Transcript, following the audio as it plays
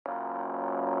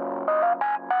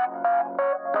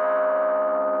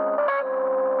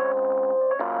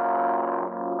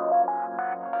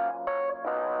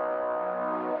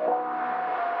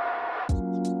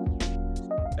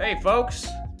Hey folks,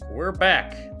 we're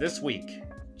back this week.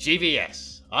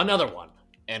 GVS, another one,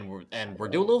 and we're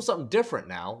doing a little something different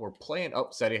now. We're playing. Oh,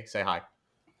 Seti, say hi.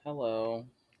 Hello.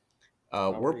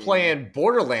 We're playing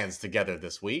Borderlands together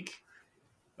this week.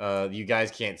 You guys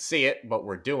can't see it, but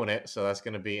we're doing it, so that's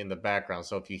going to be in the background.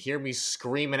 So if you hear me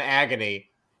scream in agony,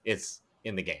 it's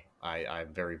in the game.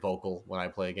 I'm very vocal when I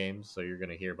play games, so you're going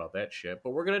to hear about that shit.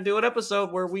 But we're going to do an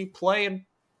episode where we play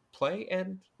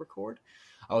and record.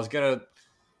 I was going to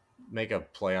make a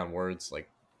play on words like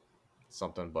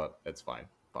something, but it's fine.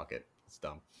 Fuck it. It's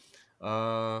dumb.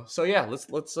 So yeah,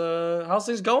 let's how's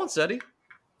things going, Seti?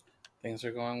 Things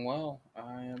are going well.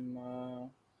 I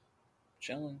am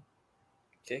chilling,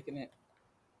 kicking it.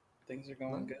 Things are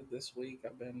going good this week.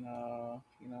 I've been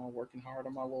working hard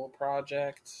on my little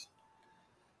project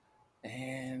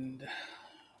and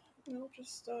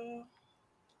just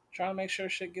trying to make sure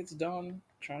shit gets done,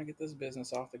 trying to get this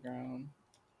business off the ground.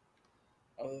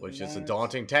 Which is a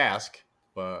daunting task,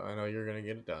 but I know you're gonna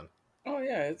get it done. Oh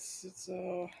yeah, it's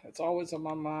always on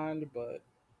my mind, but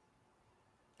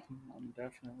I'm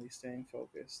definitely staying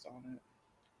focused on it.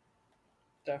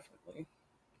 Definitely.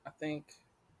 I think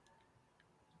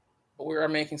we are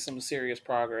making some serious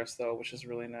progress though, which is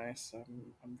really nice.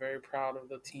 I'm very proud of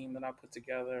the team that I put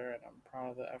together, and I'm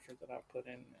proud of the effort that I put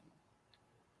in. And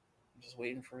I'm just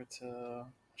waiting for it to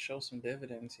show some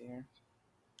dividends here.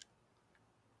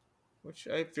 Which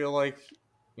I feel like,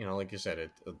 like you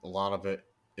said, a lot of it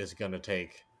is going to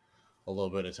take a little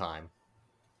bit of time.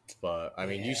 But, I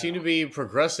mean, you seem to be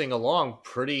progressing along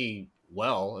pretty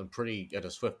well and pretty at a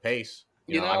swift pace.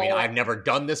 I mean, I've never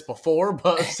done this before,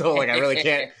 but so, like, I really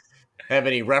can't have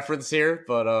any reference here.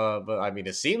 But I mean,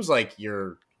 it seems like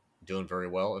you're doing very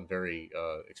well and very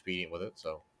expedient with it.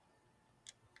 So,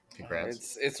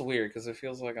 congrats. It's weird because it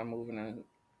feels like I'm moving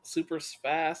super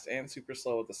fast and super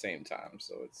slow at the same time.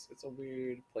 So it's a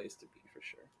weird place to be for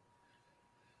sure.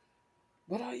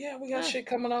 But yeah, we got shit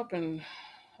coming up, and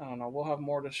I don't know. We'll have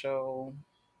more to show,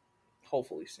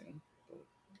 hopefully soon. But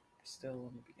still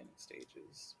in the beginning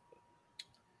stages. But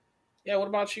yeah, what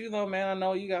about you though, man? I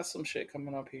know you got some shit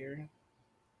coming up here.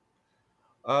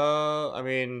 I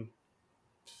mean,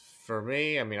 for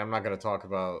me, I'm not going to talk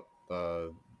about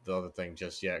the other thing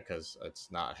just yet because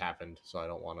it's not happened, so I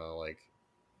don't want to like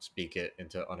speak it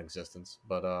into unexistence.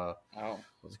 But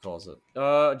what's it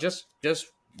called?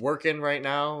 Just working right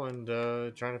now and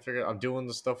trying to figure. I'm doing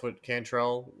the stuff with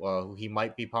Cantrell. Who he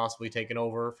might be possibly taking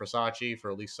over for Sachi for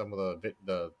at least some of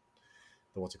the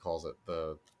what's it calls it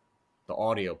the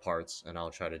audio parts, and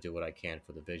I'll try to do what I can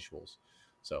for the visuals.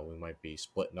 So we might be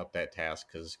splitting up that task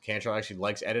because Cantrell actually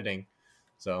likes editing.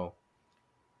 So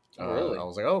really? I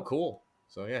was like, oh, cool.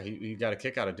 So yeah, he got a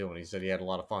kick out of doing it. He said he had a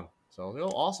lot of fun. So I was like,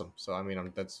 oh, awesome. So I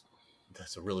mean, that's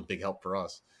a really big help for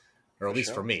us, or at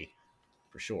least for me,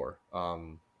 for sure.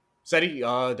 Seti,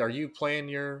 are you playing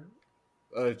your?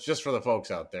 Just for the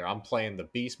folks out there, I'm playing the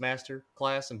Beastmaster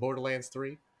class in Borderlands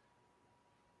 3.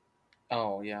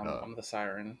 Oh yeah, I'm the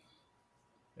Siren.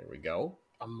 There we go.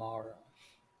 Amara.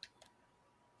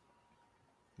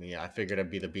 Yeah, I figured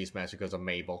I'd be the Beastmaster because of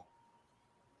Mabel.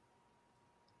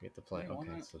 Get to play. Yeah,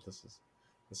 okay, so this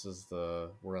is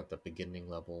we're at the beginning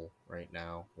level right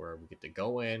now where we get to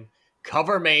go in,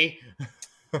 cover me.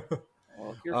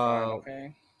 Well, you're fine,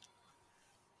 okay.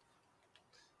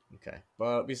 Okay,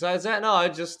 but besides that, no, I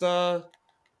just I'm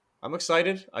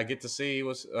excited. I get to see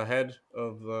what's ahead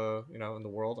of the in the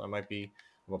world. I'm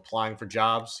applying for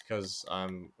jobs because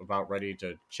I'm about ready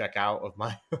to check out of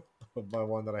my of my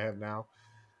one that I have now.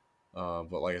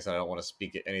 But like I said, I don't want to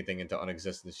speak anything into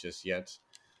unexistence just yet.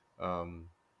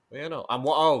 Yeah, no,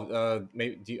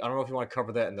 maybe I don't know if you want to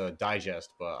cover that in the digest,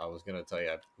 but I was gonna tell you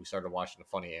we started watching a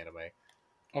funny anime.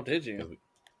 Oh, did you?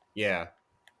 Yeah,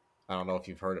 I don't know if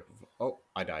you've heard it before. Oh,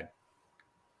 I died.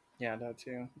 Yeah, I died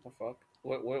too. What the fuck?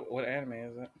 What anime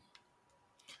is it?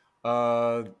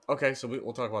 Okay, so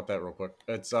we'll talk about that real quick.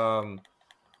 It's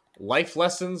Life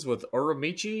Lessons with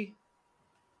Uramichi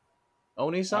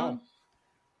Oni-san. Oh,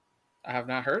 I have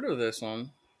not heard of this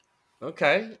one.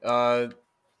 Okay.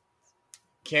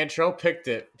 Cantrell picked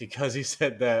it because he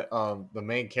said that the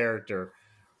main character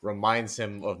reminds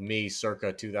him of me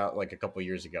circa 2000, like a couple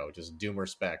years ago, just Doomer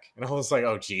Spec. And I was like,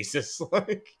 oh, Jesus.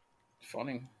 Like,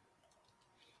 funny.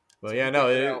 But so yeah, no,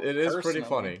 it is pretty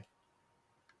funny.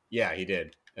 Yeah, he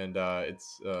did. And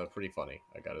it's pretty funny,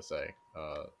 I gotta say.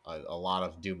 A lot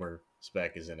of Doomer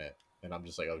Spec is in it. And I'm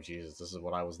just like, oh, Jesus, this is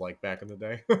what I was like back in the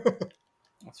day.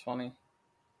 That's funny.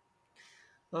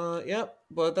 Yep,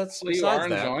 but that's so you are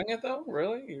enjoying it though,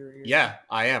 really? You're... Yeah,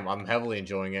 I am. I'm heavily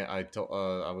enjoying it. I told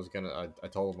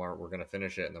him we're gonna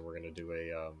finish it, and then we're gonna do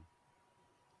a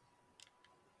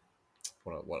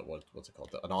what's it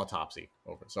called? An autopsy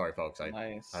over. Sorry, folks. I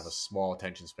have a Nice. small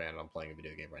attention span, and I'm playing a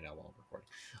video game right now while I'm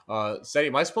recording. Sadie,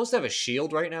 am I supposed to have a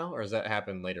shield right now, or does that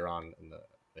happen later on in the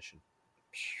mission?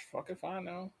 Fuck if I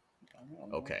know. I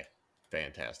don't know. Okay,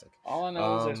 fantastic. All I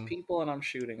know is there's Um, people and I'm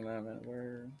shooting them, and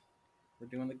we're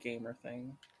doing the gamer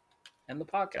thing and the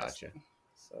podcast gotcha. thing.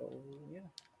 So yeah.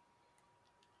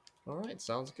 All right,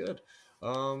 sounds good.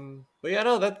 But yeah,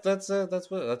 no, that's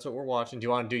what we're watching. Do you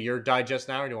want to do your digest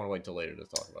now, or do you want to wait till later to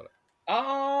talk about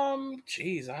it?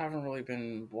 Geez, I haven't really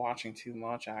been watching too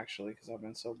much actually because I've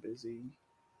been so busy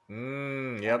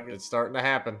trying to Yep, get. it's starting to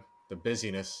happen. The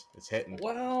busyness, it's hitting.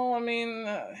 Well, I mean,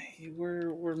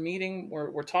 we're meeting,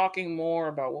 we're talking more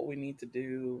about what we need to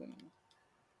do, and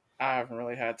I haven't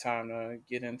really had time to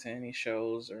get into any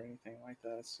shows or anything like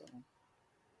that. So,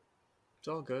 It's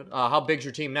all good. How big's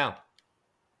your team now?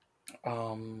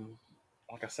 um,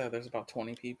 like I said, there's about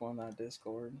 20 people in that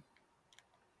Discord.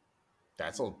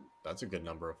 That's a that's a good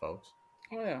number of folks.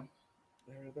 Oh yeah,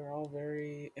 they're all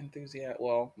very enthusiastic.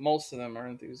 Well, most of them are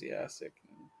enthusiastic.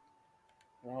 And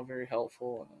they're all very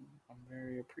helpful, and I'm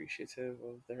very appreciative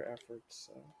of their efforts.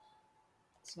 So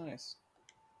it's nice.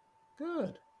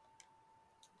 Good.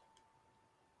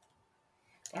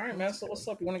 All right, man. That's So good. what's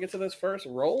up? You want to get to this first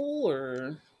roll,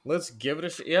 or Let's give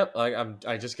it a yep.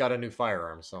 I just got a new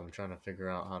firearm, so I'm trying to figure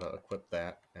out how to equip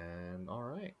that. And all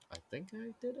right, I think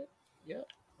I did it. Yep.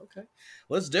 Okay.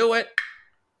 Let's do it.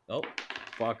 Oh,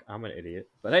 fuck! I'm an idiot.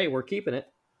 But hey, we're keeping it.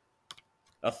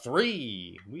 A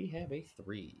 3. We have a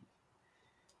 3.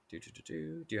 Do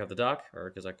you have the doc, or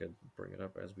because I could bring it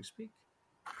up as we speak?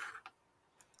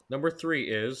 Number 3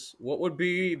 is, what would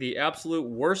be the absolute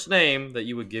worst name that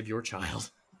you would give your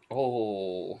child?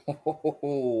 oh,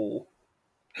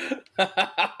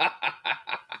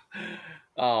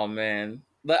 oh man,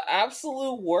 the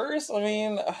absolute worst. I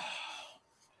mean,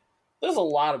 there's a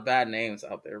lot of bad names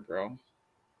out there, bro.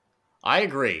 I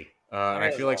agree, and I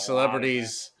There's feel a like lot of bad celebrities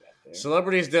names out there.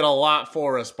 celebrities did a lot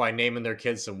for us by naming their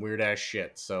kids some weird ass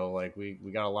shit. So like we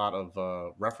got a lot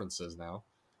of references now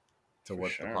to For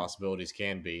what the sure. possibilities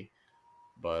can be.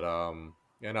 But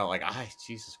like I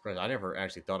Jesus Christ, I never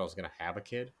actually thought I was gonna have a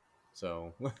kid.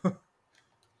 So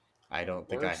I don't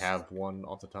think I Worst. have one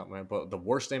off the top of my head. But the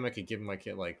worst name I could give my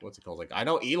kid, like what's it called? Like I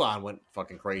know Elon went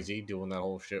fucking crazy doing that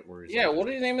whole shit where he's Yeah, like what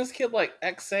did he name his kid? Like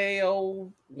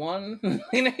XAO1?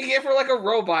 He gave her like a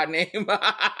robot name.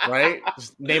 right?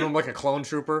 Just name him like a clone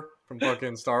trooper from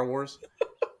fucking Star Wars.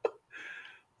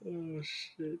 Oh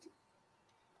shit!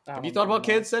 I Have you don't thought even about know.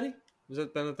 kids, Eddie? Has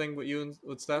that been a thing with you and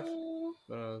with Steph? Mm,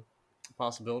 A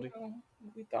possibility? well,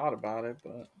 we thought about it,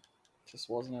 but it just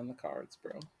wasn't in the cards,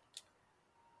 bro.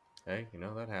 Hey,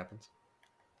 that happens.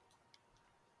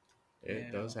 It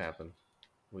Yeah, does happen.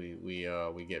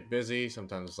 We get busy.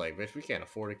 Sometimes it's like, bitch, we can't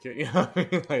afford a kid. You know what I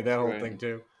mean? Like that whole right. thing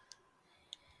too.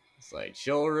 It's like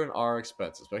children are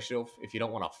expensive, especially if you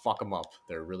don't want to fuck them up.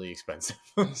 They're really expensive.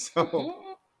 So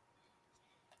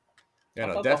I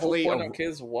thought the whole definitely a point of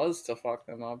kids was to fuck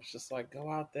them up. It's just like,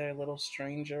 go out there, little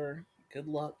stranger. Good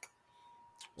luck.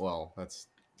 well. That's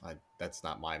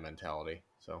not my mentality.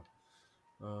 So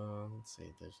let's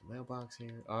see. There's a mailbox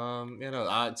here.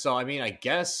 So I mean, I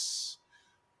guess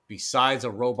besides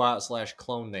a robot slash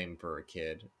clone name for a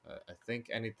kid, I think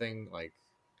anything like,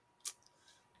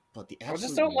 but the I just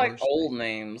absolute don't like worst old name.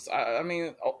 names. I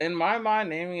mean, in my mind,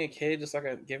 naming a kid just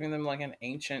like giving them like an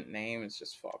ancient name is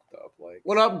just fucked up. Like,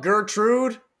 What up,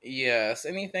 Gertrude? yes,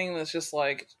 anything that's just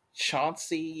like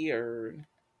Chauncey or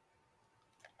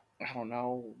I don't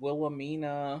know,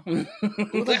 Wilhelmina.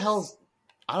 Who the hell's?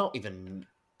 I don't even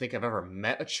think I've ever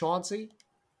met a Chauncey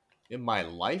in my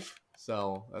life,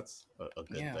 so that's a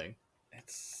good Yeah, thing.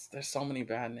 there's so many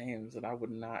bad names that I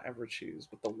would not ever choose.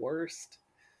 But the worst,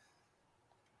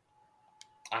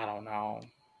 I don't know.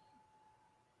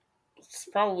 It's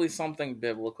probably something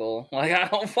biblical. Like I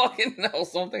don't fucking know.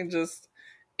 Something just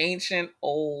ancient,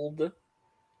 old,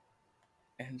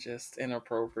 and just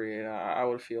inappropriate. I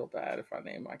would feel bad if I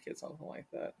named my kid something like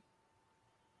that.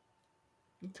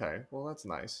 Okay, well that's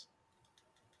nice.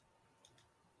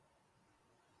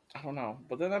 I don't know.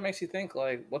 But then that makes you think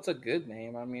like, what's a good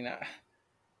name? I mean,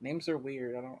 names are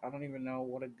weird. I don't even know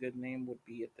what a good name would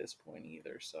be at this point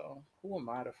either. So who am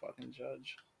I to fucking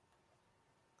judge?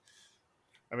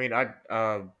 I mean,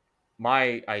 I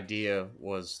my idea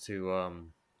was to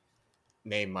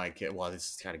name my kid. Well,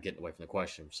 this is kind of getting away from the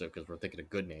question, so because we're thinking of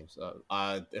good names.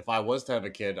 If I was to have a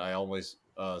kid, I always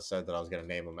said that I was going to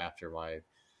name him after my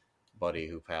buddy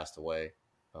who passed away,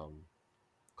 um,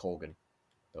 Colgan.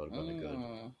 That would have been a good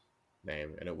Mm,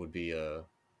 name, and it would be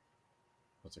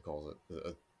what's it called?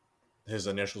 His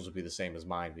initials would be the same as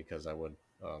mine because I would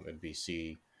it'd be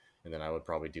C and then I would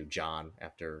probably do John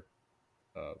after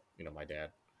my dad,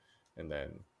 and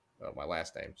then my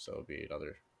last name, so it'd be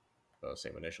another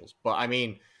same initials. But I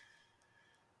mean,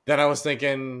 then I was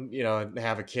thinking,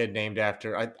 have a kid named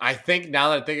after. I think now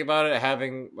that I think about it,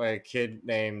 having my kid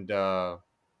named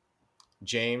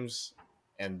James,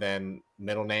 and then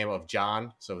middle name of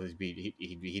John, so he'd be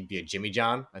a Jimmy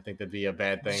John. I think that'd be a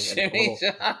bad thing. A Jimmy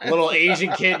John. little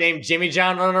Asian kid named Jimmy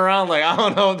John running around, like I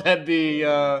don't know, that'd be.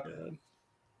 I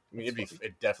mean,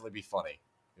 it'd definitely be funny.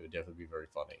 It would definitely be very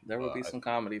funny. There would be some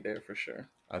comedy there for sure.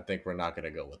 I think we're not going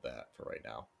to go with that for right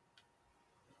now.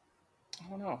 I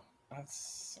don't know.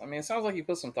 It sounds like you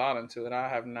put some thought into it. I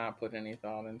have not put any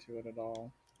thought into it at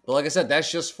all. But like I said,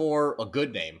 that's just for a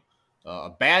good name.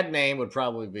 A bad name would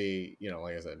probably be,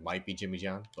 like I said, might be Jimmy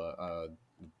John, but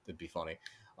it'd be funny.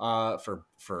 For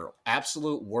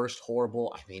absolute worst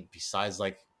horrible, I mean, besides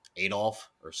like Adolf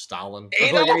or Stalin,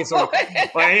 Adolf?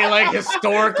 any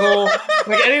historical,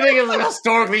 like anything is like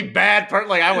historically bad part.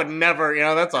 Like I would never,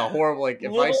 that's a horrible. Like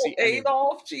if little I see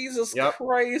Adolf, Jesus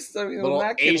Christ! I mean, little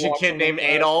Asian kid named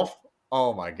Adolf.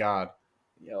 Oh my god!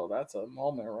 Yo, that's a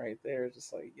moment right there.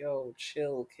 Just like, yo,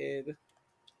 chill, kid.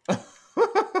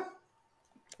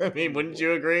 I mean, wouldn't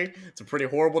you agree? It's a pretty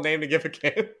horrible name to give a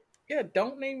kid. Yeah,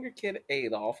 don't name your kid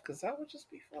Adolf because that would just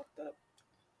be fucked up.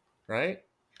 Right?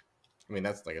 I mean,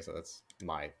 that's like I said, that's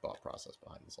my thought process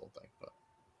behind this whole thing. But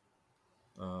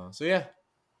so yeah,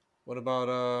 what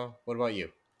about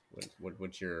you?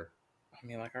 What's your? I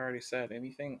mean, like I already said,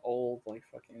 anything old like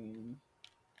fucking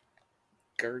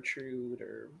Gertrude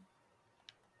or.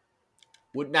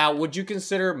 Would you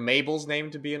consider Mabel's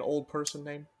name to be an old person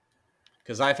name?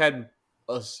 Because I've had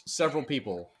several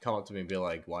people come up to me and be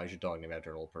like, "Why is your dog named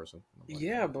after an old person?" Like,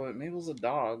 yeah, but Mabel's a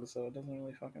dog, so it doesn't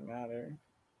really fucking matter.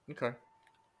 Okay.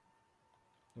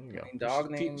 There you go.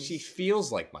 Dog names. She feels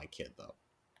like my kid, though.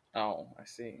 Oh, I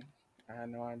see. I had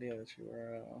no idea that you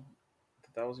were.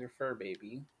 That was your fur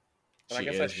baby. But I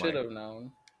guess I should have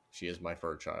known. She is my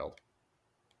fur child.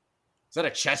 Is that a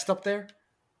chest up there?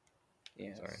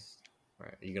 Yes. Sorry. All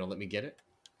right. Are you gonna let me get it?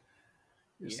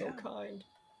 You're so kind.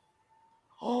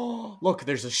 Oh, look!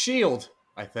 There's a shield.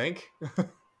 I think.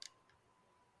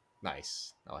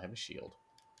 Nice. Now I have a shield.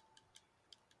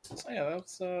 So yeah,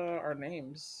 that's our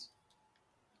names.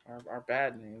 Our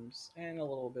bad names, and a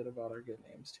little bit about our good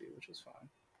names too, which is fine.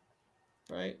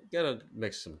 Right, gotta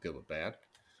mix some good with bad.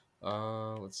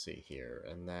 Let's see here,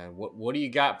 and then what do you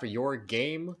got for your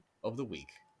game of the week,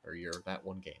 or that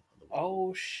one game of the week?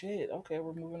 Oh shit! Okay,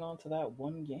 we're moving on to that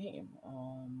one game.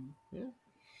 Yeah.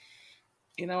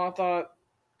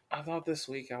 I thought this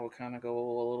week I would kind of go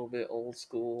a little bit old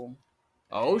school.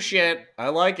 Oh shit! I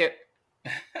like it.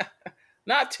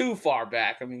 Not too far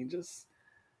back. I mean, just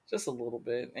a little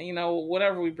bit. And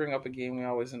whenever we bring up a game, we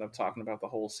always end up talking about the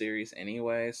whole series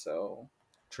anyway. So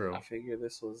True. I figure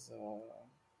this was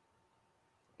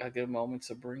a good moment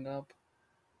to bring up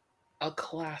a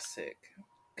classic,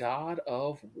 God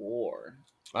of War.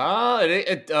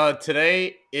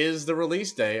 Today is the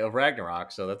release day of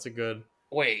Ragnarok, so that's a good.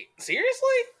 Wait, seriously?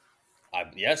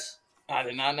 Yes. I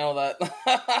did not know that.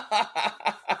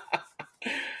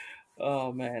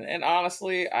 Oh man, and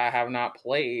honestly, I have not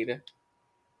played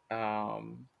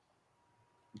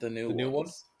the new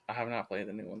ones. I have not played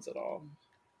the new ones at all.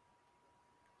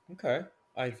 Okay.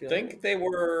 I think they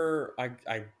were.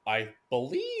 I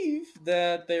believe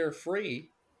that they're free.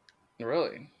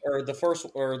 Really? Or the first,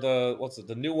 or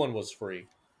the new one was free.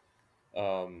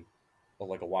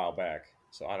 Like a while back.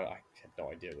 So I have no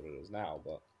idea what it is now,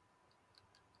 but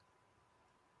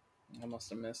I must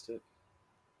have missed it.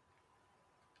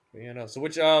 Yeah, no. So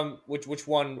which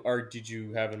one did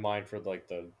you have in mind for like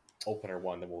the opener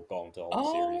one? Then we'll go into all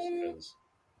the series.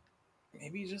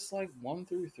 Maybe just like 1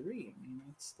 through 3. I mean,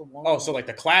 that's the one. Oh, so like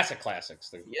the classics.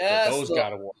 Those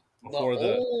God of War before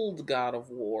the old God of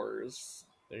Wars.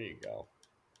 There you go.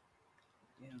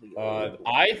 Yeah,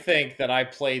 I think that I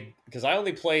played because I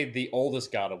only played the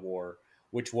oldest God of War,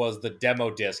 which was the demo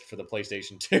disc for the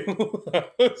PlayStation 2.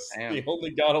 The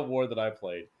only God of War that I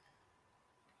played.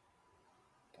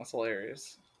 That's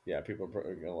hilarious. Yeah, people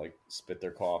are gonna like spit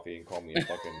their coffee and call me a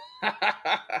fucking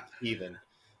heathen.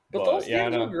 But those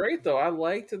games were great, though. I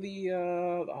liked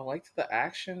the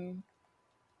action.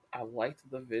 I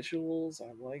liked the visuals.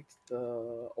 I liked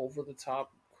the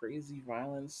over-the-top crazy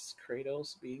violence.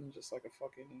 Kratos being just like a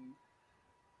fucking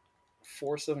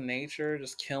force of nature,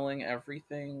 just killing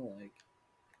everything. Like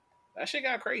that shit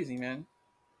got crazy, man.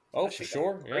 Oh, for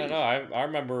sure. Yeah, no, I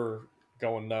remember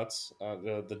going nuts.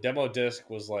 The demo disc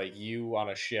was like you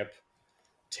on a ship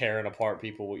tearing apart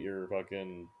people with your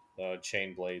fucking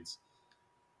chain blades.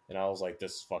 And I was like,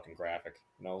 this is fucking graphic.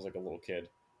 And I was like a little kid.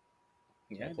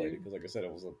 Yeah, I played it dude. because, like I said,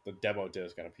 it was the demo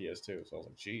disc on a PS2. So I was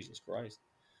like, Jesus Christ.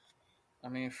 I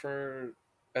mean, for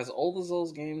as old as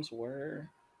those games were,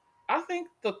 I think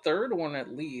the third one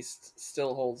at least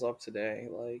still holds up today.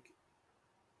 Like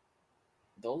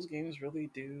those games really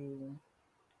do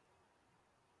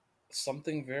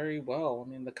something very well. I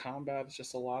mean, the combat is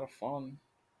just a lot of fun.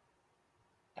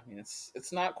 I mean,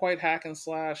 it's not quite hack and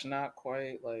slash, not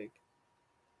quite like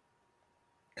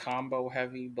combo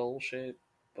heavy bullshit,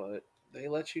 but they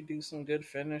let you do some good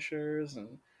finishers,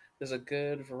 and there's a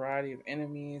good variety of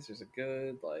enemies. There's a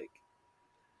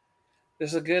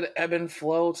good ebb and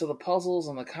flow to the puzzles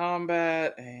and the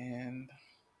combat, and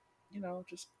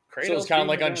just So it's Kratos kind of being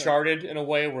like the guy. Uncharted in a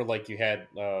way, where like you had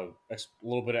a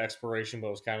little bit of exploration, but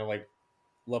it was kind of like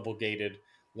level gated,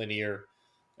 linear,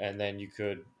 and then you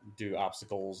could do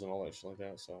obstacles and all that shit like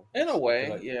that. So In a because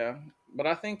way, yeah, but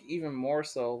I think even more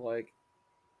so, like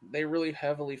they really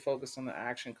heavily focused on the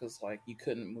action because like you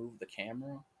couldn't move the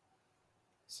camera,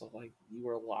 so like you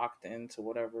were locked into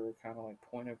whatever kind of like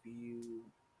point of view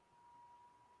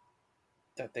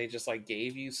that they just like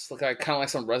gave you. So, like kind of like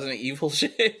some Resident Evil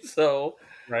shit. So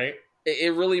right.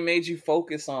 it really made you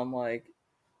focus on like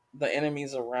the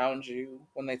enemies around you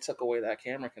when they took away that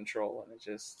camera control, and it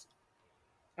just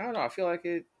I don't know. I feel like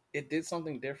it did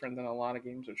something different than a lot of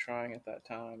games were trying at that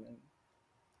time,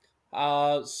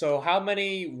 and So how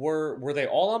many were they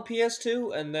all on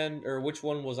PS2, and then or which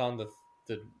one was on the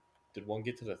did one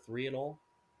get to the three at all?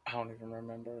 I don't even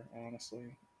remember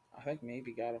honestly. I think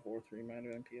maybe God of War 3 might have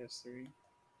been PS3.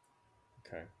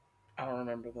 Okay. I don't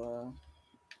remember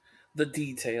the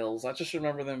details. I just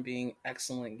remember them being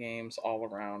excellent games all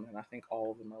around, and I think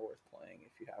all of them are worth playing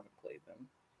if you haven't played them.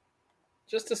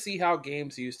 Just to see how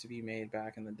games used to be made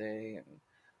back in the day, and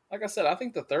like I said, I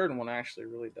think the third one actually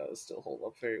really does still hold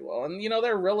up very well. And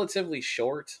they're relatively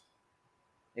short,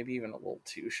 maybe even a little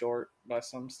too short by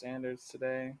some standards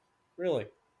today. Really?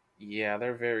 Yeah,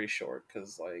 they're very short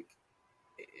because like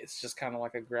it's just kind of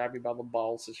like a grab you by the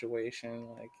ball situation.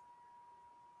 Like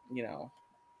you know,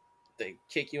 they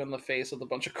kick you in the face with a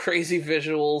bunch of crazy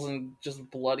visuals and just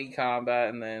bloody combat,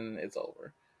 and then it's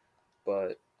over.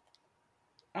 But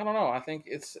I don't know. I think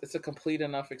it's a complete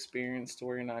enough experience to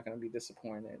where you're not going to be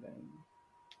disappointed, and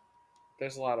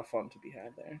there's a lot of fun to be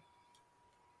had there.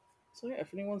 So yeah,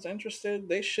 if anyone's interested,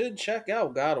 they should check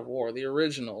out God of War, the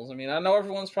originals. I mean, I know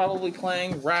everyone's probably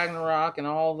playing Ragnarok and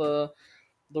all the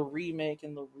remake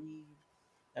and the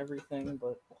everything,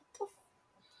 but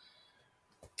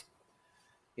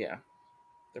yeah,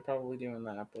 they're probably doing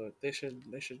that. But they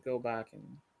should go back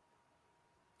and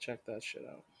check that shit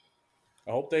out.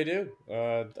 I hope they do.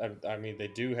 I mean, they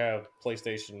do have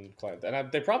PlayStation client,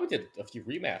 and they probably did a few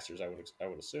remasters. I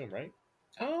would assume, right?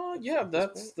 Oh At, yeah, at this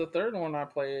that's point, the third one I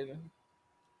played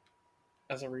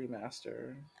as a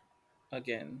remaster.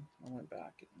 Again, I went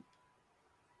back and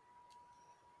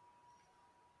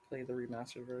played the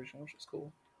remastered version, which was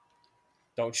cool.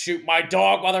 don't shoot my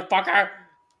dog, motherfucker.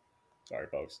 Sorry,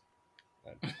 folks.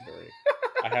 I'm very.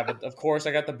 I have, of course,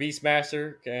 I got the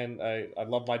Beastmaster, and I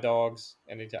love my dogs,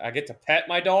 and I get to pet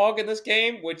my dog in this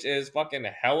game, which is fucking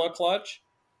hella clutch. Yeah.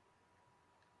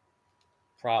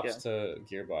 Props to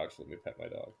Gearbox for letting me pet my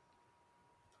dog.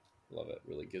 Love it.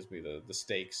 Really gives me the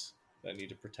stakes that I need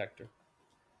to protect her.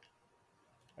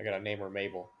 I gotta name her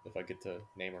Mabel if I get to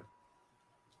name her.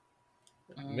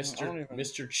 I don't even.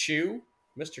 Mister Chew,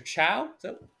 Mister Chow. Is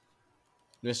that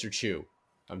Mr. Chu.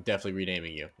 I'm definitely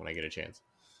renaming you when I get a chance.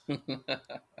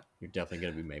 You're definitely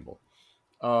gonna be Mabel.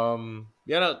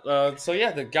 Yeah. No, so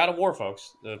yeah, the God of War,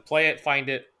 folks. Play it, find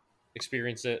it,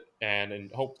 experience it,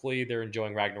 and hopefully they're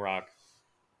enjoying Ragnarok.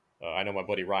 I know my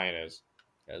buddy Ryan is,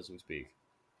 as we speak,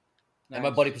 and my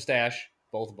Nice. buddy Pistache.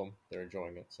 Both of them, they're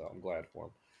enjoying it, so I'm glad for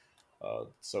them.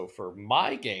 So for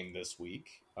my game this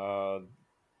week,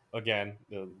 again,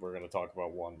 we're going to talk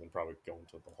about one, then probably go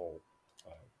into the whole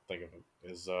thing of it.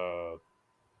 Is I'm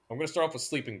going to start off with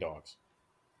Sleeping Dogs.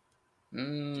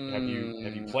 Have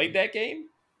you played Mm, that game?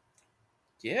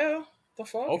 yeah. The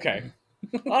fuck? Okay.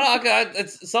 Oh God!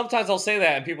 Sometimes I'll say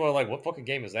that, and people are like, "What fucking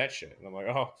game is that shit?" And I'm like,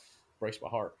 "Oh, breaks my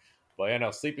heart." But yeah,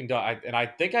 no, Sleeping Dog, and I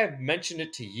think I mentioned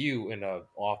it to you in a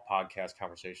off podcast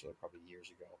conversation like probably years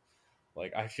ago.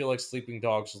 Like, I feel like Sleeping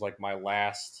Dogs was like my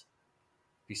last,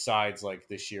 besides like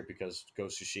this year because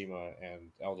Ghost of Tsushima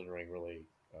and Elden Ring really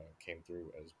came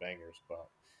through as bangers. But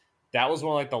that was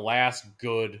one of like the last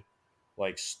good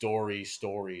like stories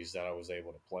that I was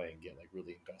able to play and get like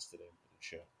really invested in and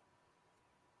shit.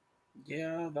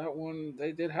 Yeah, that one.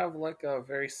 They did have like a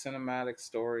very cinematic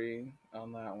story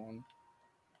on that one.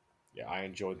 Yeah, I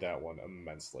enjoyed that one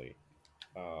immensely.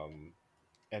 Um,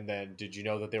 and then, did you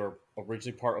know that they were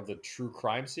originally part of the True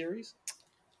Crime series?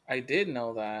 I did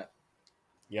know that.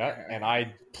 Yeah, and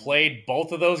I played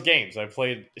both of those games. I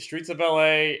played Streets of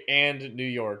LA and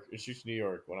Streets of New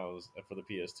York when I was for the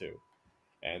PS2,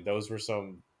 and those were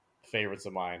some favorites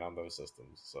of mine on those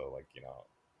systems. So, like,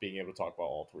 being able to talk about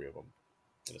all three of them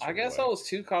in a I certain guess way. I was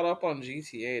too caught up on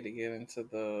GTA to get into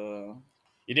the.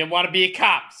 You didn't want to be a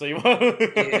cop, so you.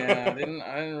 Yeah,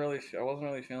 I wasn't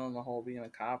really feeling the whole being a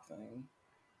cop thing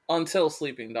until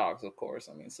Sleeping Dogs, of course.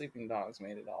 I mean, Sleeping Dogs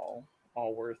made it all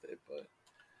worth it, but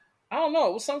I don't know.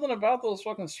 It was something about those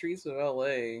fucking streets of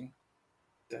LA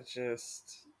that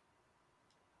just.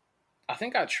 I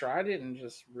think I tried it and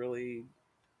just really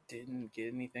didn't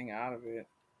get anything out of it.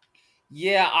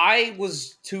 Yeah, I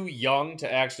was too young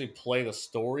to actually play the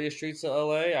story of Streets of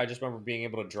LA. I just remember being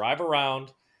able to drive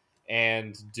around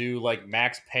and do like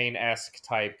Max Payne esque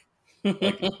type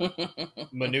like Right.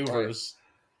 maneuvers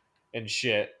and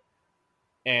shit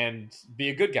and be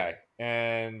a good guy.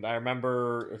 And I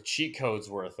remember cheat codes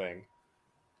were a thing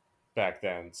back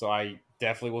then, so I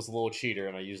definitely was a little cheater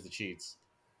and I used the cheats.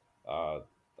 Uh,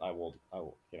 I'm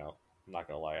not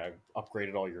gonna lie, I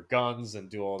upgraded all your guns and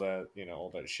do all that, all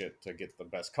that shit to get the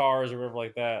best cars or whatever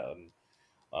like that. And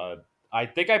uh, I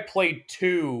think I played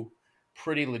two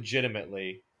pretty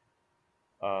legitimately.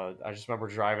 I just remember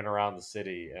driving around the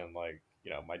city and like,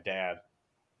 my dad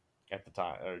at the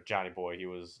time, or Johnny Boy,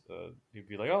 he'd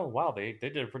be like, "Oh wow, they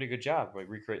did a pretty good job like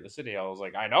recreating the city." I was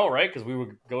like, "I know, right?" Because we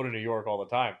would go to New York all the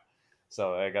time,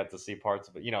 so I got to see parts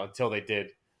of it. Until they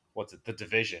did the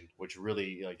Division, which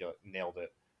really like nailed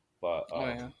it. But Oh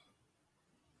yeah.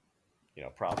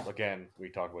 props again. We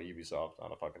talk about Ubisoft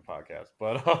on a fucking podcast,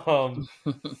 but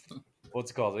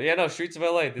what's it called? Yeah, no, Streets of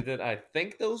LA. They did. I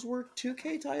think those were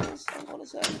 2K titles. I want to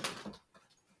say.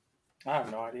 I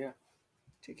have no idea.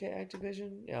 2K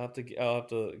Activision. Yeah, I'll have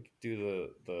to do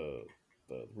the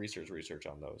research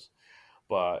on those.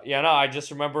 But yeah, no, I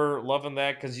just remember loving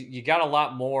that because you got a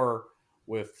lot more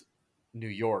with New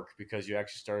York because you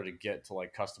actually started to get to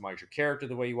like customize your character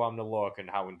the way you want them to look and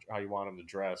how you want them to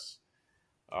dress.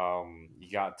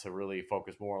 You got to really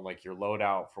focus more on like your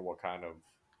loadout for what kind of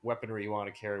weaponry you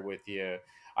want to carry with you.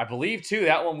 I believe too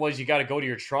that one was you got to go to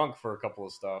your trunk for a couple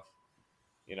of stuff.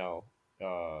 You know,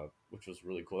 which was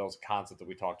really cool. That was a concept that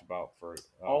we talked about for.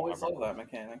 I Always love remember. that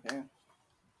mechanic.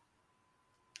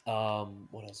 Yeah.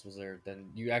 What else was there? Then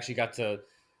you actually got to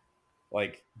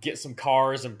like get some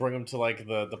cars and bring them to like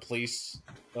the police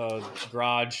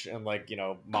garage and like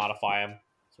modify them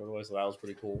sort of way. So that was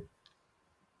pretty cool.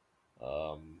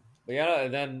 But yeah,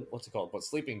 and then what's it called? But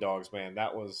Sleeping Dogs, man,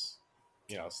 that was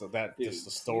so that just Dude,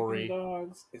 the Sleeping story,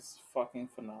 Dogs is fucking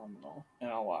phenomenal in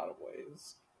a lot of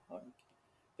ways. Like,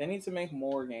 they need to make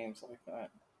more games like that.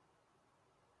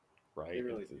 They right?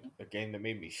 really do. A game that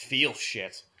made me feel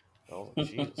shit. I was like,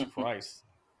 Jesus Christ.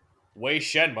 Wei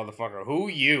Shen, motherfucker, who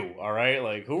you? All right,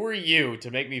 like who are you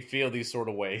to make me feel these sort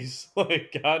of ways?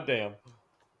 Like, goddamn.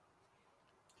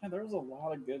 Yeah, there was a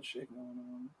lot of good shit going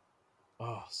on.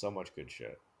 Oh, so much good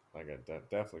shit. Like,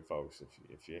 definitely, folks,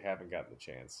 if you haven't gotten the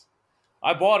chance,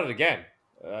 I bought it again.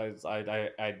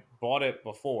 I bought it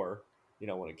before,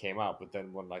 when it came out, but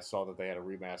then when I saw that they had a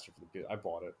remaster for I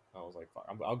bought it. I was like, fuck,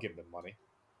 I'll give them money,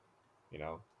 you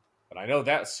know. But I know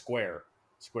that Square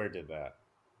did that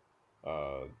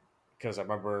because I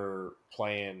remember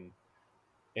playing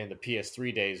in the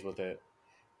PS3 days with it,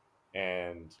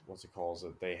 and what's it called?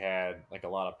 It they had like a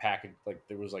lot of package. Like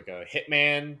there was like a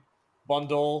Hitman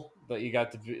bundle that you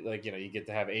got to be like you get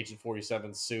to have Agent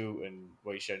 47 suit and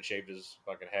Wei Shen shaved his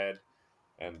fucking head,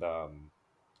 and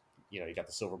you got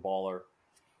the silver baller,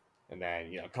 and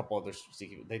then a couple other.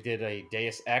 They did a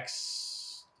Deus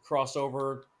Ex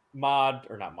crossover mod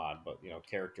or not mod, but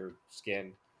character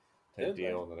skin type Did they?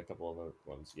 deal, and then a couple other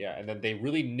ones. Yeah, and then they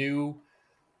really knew.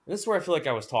 This is where I feel like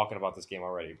I was talking about this game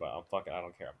already, but I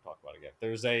don't care. I'm talking about it again.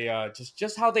 There's a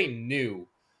just how they knew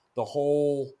the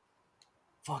whole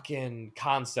fucking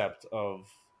concept of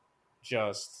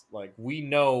just like we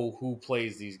know who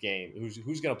plays these games,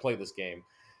 who's gonna play this game,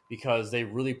 because they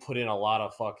really put in a lot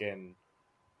of fucking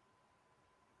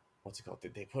what's it called?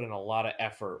 They put in a lot of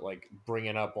effort, like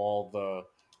bringing up all the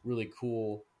really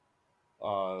cool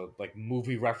like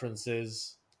movie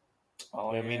references.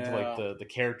 Oh You know what I mean? To like yeah. the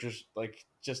characters, like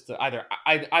just either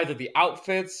the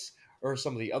outfits or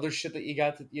some of the other shit that you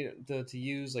got to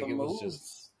use. Like The it was just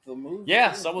moves. The moves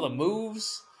yeah, too. some of the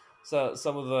moves, so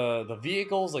some of the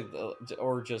vehicles, like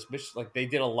or just like they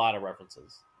did a lot of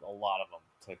references, a lot of them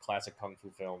to classic kung fu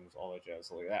films, all that jazz.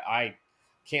 So like I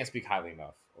can't speak highly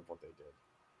enough of what they did.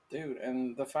 Dude,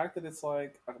 and the fact that it's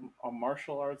like a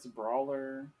martial arts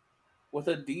brawler with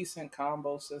a decent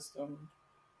combo system.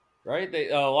 Right?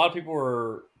 A lot of people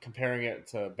were comparing it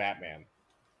to Batman.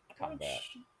 combat.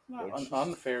 Which not Which an is-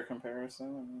 unfair comparison.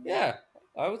 I mean, Yeah,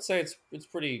 I would say it's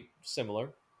pretty similar.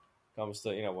 Comes to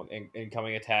when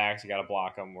incoming attacks, you got to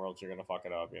block them, or else you're gonna fuck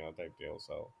it up. Type deal.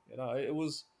 So it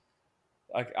was.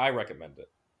 I recommend it,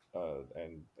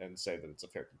 and say that it's a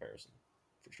fair comparison,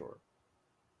 for sure.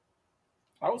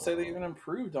 I would say they even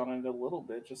improved on it a little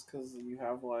bit, just because you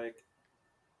have like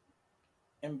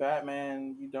in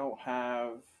Batman, you don't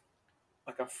have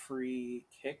like a free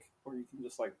kick where you can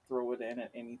just like throw it in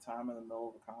at any time in the middle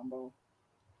of a combo,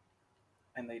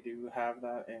 and they do have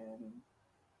that in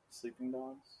Sleeping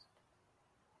Dogs,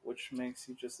 which makes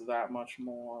you just that much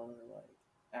more like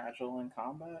agile in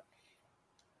combat.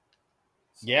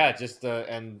 So, Yeah, just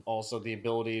and also the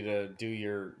ability to do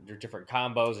your different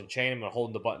combos and chain them and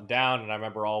holding the button down. And I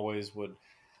remember always would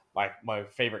my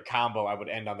favorite combo. I would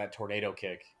end on that tornado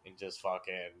kick and just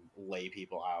fucking lay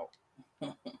people out.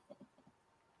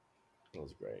 It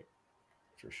was great,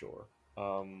 for sure.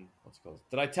 What's it called?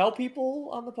 Did I tell people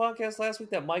on the podcast last week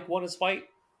that Mike won his fight,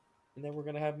 and then we're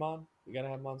gonna have him on? We gotta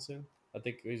have him on soon. I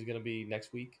think he's gonna be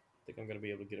next week. I think I'm gonna be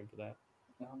able to get him for that.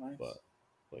 oh, nice.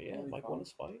 But yeah, Really Mike fun. won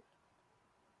his fight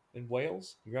in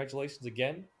Wales. Congratulations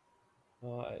again.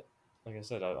 Like I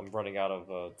said, I'm running out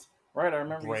of Right, I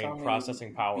remember you brain telling me processing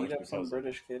you powers beat up some because of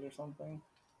British kid or something.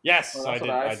 yes, Well, so I that's what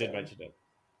did. I I did said. mention it.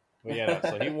 But yeah, no,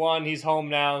 so he won. He's home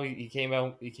now. He came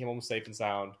out. He came home safe and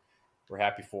sound. We're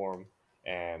happy for him.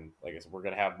 And like I said, we're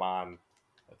gonna have him on,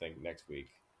 I think, next week,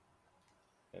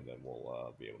 and then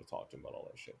we'll be able to talk to him about all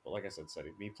that shit. But like I said,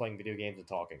 me playing video games and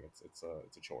talking, it's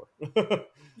a chore.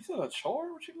 You said a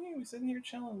chore? What you mean? We sitting here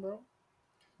chilling, bro.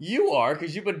 You are,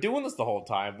 because you've been doing this the whole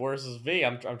time. Versus V,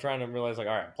 I'm trying to realize, like,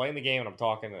 all right, I'm playing the game and I'm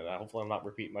talking, and hopefully I'm not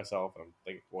repeating myself, and I'm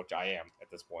thinking, which I am at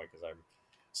this point, because I'm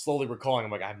slowly recalling. I'm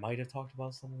like, I might have talked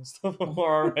about some of this stuff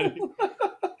before already.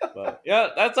 But yeah,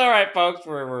 that's all right, folks.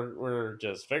 We're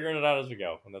just figuring it out as we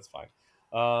go, and that's fine.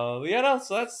 Yeah, no.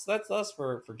 So that's us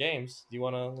for games. Do you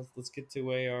wanna let's get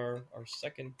to our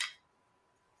second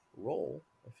roll?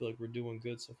 I feel like we're doing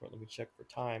good so far. Let me check for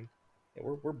time. Yeah,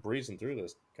 we're breezing through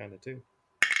this kind of too.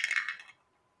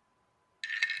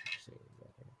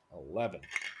 11.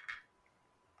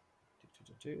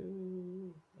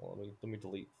 Well, let me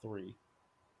delete 3. We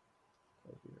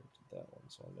did that one,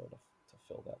 so I know to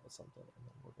fill that with something. And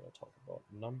then we're going to talk about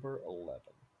number 11,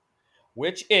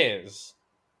 which is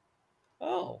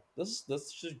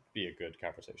this should be a good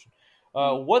conversation.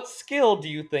 What skill do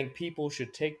you think people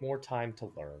should take more time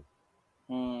to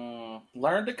learn?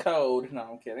 Learn to code. No,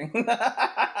 I'm kidding.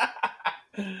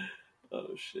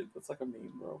 Oh shit, that's like a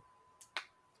meme, bro.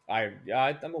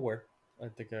 I'm aware. I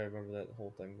think I remember that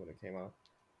whole thing when it came out.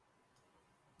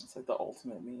 It's like the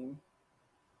ultimate meme.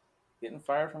 Getting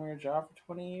fired from your job for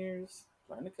 20 years.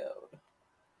 Learn to code.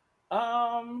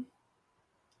 I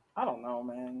don't know,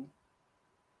 man.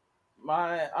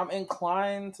 I'm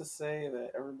inclined to say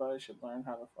that everybody should learn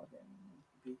how to fucking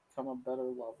become a better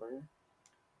lover.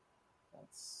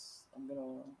 I'm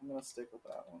gonna stick with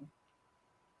that one.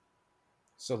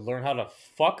 So learn how to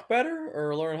fuck better,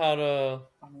 or learn how to.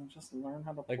 I mean, just learn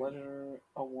how to pleasure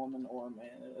a woman or a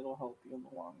man. It'll help you in the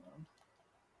long run.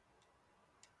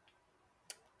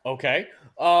 Okay.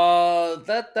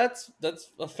 That's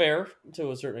a fair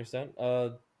to a certain extent.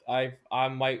 I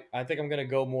think I'm gonna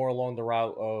go more along the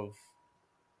route of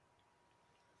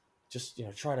just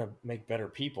try to make better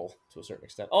people to a certain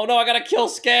extent. Oh no, I gotta kill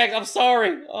Skag. I'm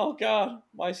sorry. Oh god,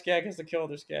 my Skag has to kill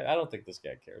other Skag. I don't think the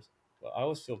Skag cares. But I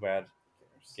always feel bad.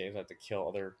 Games have to kill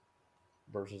other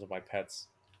versions of my pets.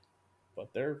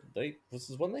 But this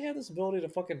is when they have this ability to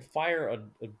fucking fire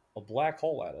a black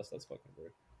hole at us. That's fucking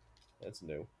weird. That's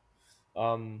new.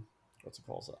 What's it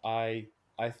called? So I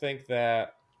think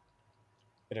that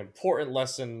an important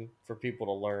lesson for people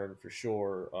to learn for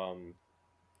sure.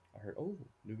 I heard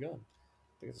new gun.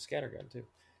 I think it's a scatter gun too.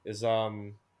 Is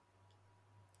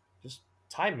just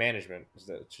time management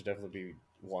should definitely be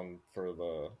one for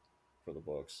the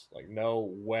books. Like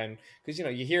know when, because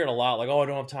you hear it a lot. Like, oh, I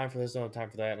don't have time for this, don't have time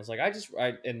for that, and it's like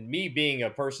and me being a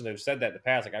person who said that in the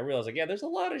past, like I realized like there's a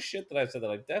lot of shit that I've said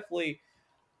that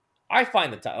I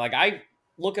find the time. Like I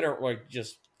look at it like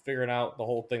just figuring out the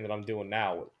whole thing that I'm doing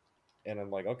now, and I'm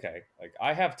like, okay, like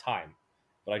I have time,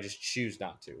 but I just choose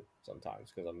not to sometimes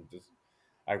because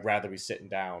I'd rather be sitting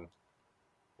down.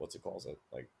 What's it called?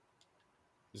 Like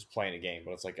just playing a game,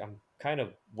 but it's like I'm kind of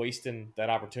wasting that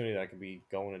opportunity that I could be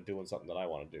going and doing something that I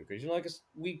want to do. Because like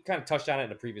we kind of touched on it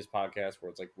in a previous podcast where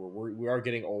it's like we are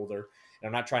getting older, and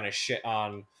I'm not trying to shit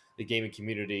on the gaming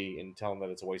community and tell them that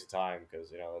it's a waste of time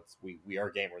because we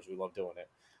are gamers, we love doing it,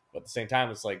 but at the same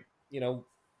time it's like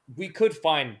we could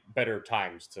find better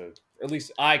times to, or at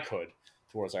least I could,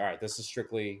 towards like, all right, this is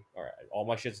strictly all right. All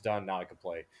my shit's done now. I can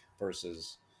play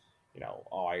versus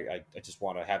oh, I just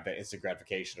want to have that instant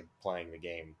gratification of playing the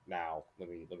game now. Let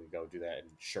me go do that and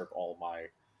shirk all my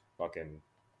fucking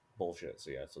bullshit.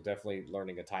 So yeah, so definitely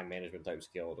learning a time management type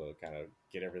skill to kind of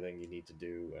get everything you need to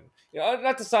do, and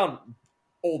not to sound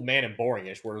old man and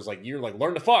boringish, where it's like you're like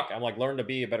learn to fuck. I'm like learn to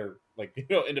be a better like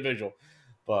individual.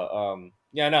 But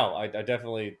yeah, no, I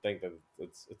definitely think that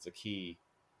it's a key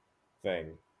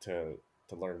thing to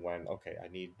learn when okay, I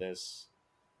need this.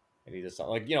 I need this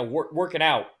like working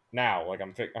out now. Like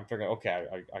I'm figuring okay,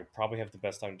 I probably have the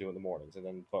best time to do it in the mornings, and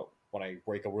then but when I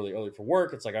wake up really early for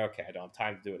work, it's like okay, I don't have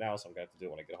time to do it now, so I'm gonna have to do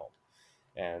it when I get home,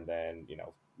 and then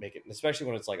make it. Especially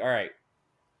when it's like all right,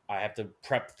 I have to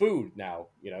prep food now,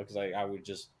 because I would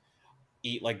just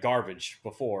eat like garbage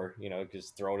before,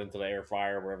 just throw it into the air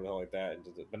fryer or whatever the hell like that.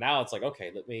 But now it's like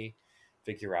okay, let me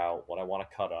figure out what I want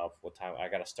to cut up, what time I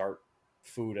got to start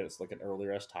food at like an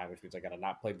earlier time, which means I got to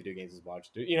not play video games as much.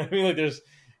 You know what I mean? Like there's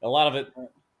a lot of it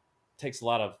takes a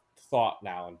lot of thought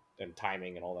now and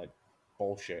timing and all that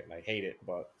bullshit, and I hate it.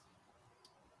 But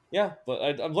yeah, but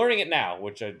I'm learning it now,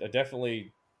 which I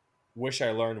definitely wish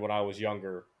I learned when I was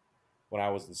younger, when I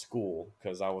was in school,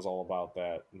 because I was all about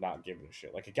that, not giving a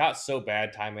shit. Like it got so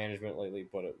bad time management lately,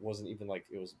 but it wasn't even like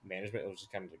it was management; it was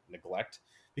just kind of like neglect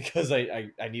because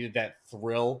I needed that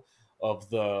thrill of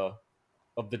the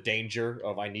danger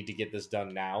of I need to get this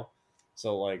done now.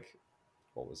 So like,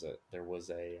 what was it? There was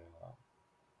a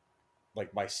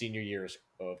like my senior years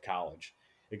of college.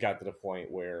 It got to the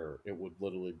point where it would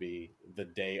literally be the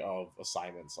day of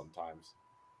assignment sometimes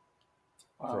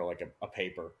for Wow. like a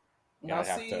paper. And Now, I'd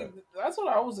have see, to. that's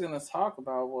what I was gonna talk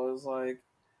about. Was like,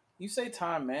 you say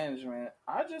time management.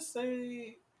 I just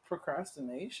say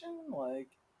procrastination. Like,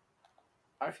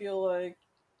 I feel like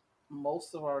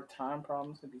most of our time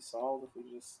problems can be solved if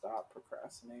we just stop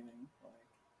procrastinating. Like,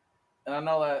 and I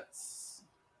know that's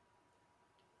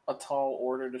a tall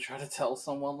order to try to tell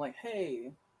someone like,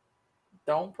 "Hey,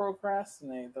 don't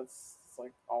procrastinate." That's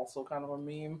like also kind of a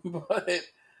meme, but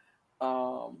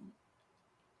um,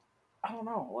 I don't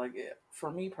know. Like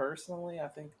for me personally, I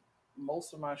think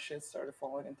most of my shit started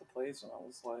falling into place when I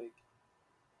was like,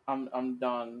 I'm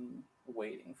done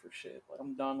waiting for shit. Like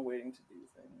I'm done waiting to do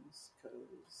things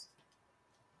because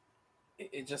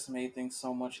it just made things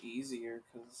so much easier.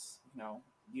 Because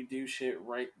you do shit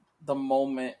right the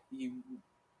moment you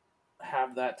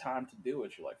have that time to do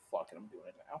it. You're like, fuck it, I'm doing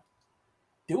it now.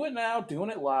 Do it now, doing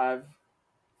it live.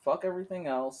 Fuck everything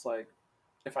else. Like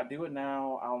if I do it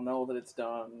now, I'll know that it's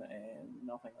done and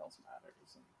nothing else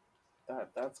matters. And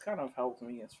that's kind of helped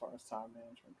me as far as time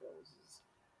management goes. Is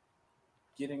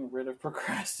getting rid of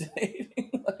procrastinating.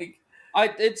 Like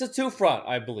It's a two front,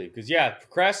 I believe, because yeah,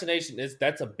 procrastination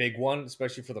that's a big one,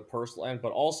 especially for the personal end,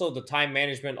 but also the time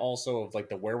management, also of like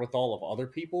the wherewithal of other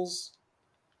people's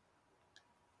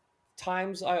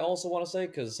times. I also want to say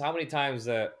because how many times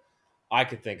that I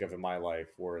could think of in my life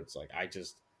where it's like I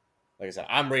just like I said,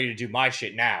 I'm ready to do my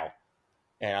shit now,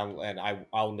 and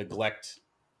I'll neglect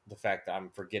the fact that I'm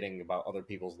forgetting about other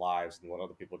people's lives and what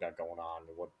other people got going on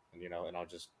and what and I'll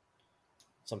just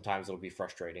sometimes it'll be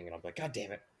frustrating and I'm like, God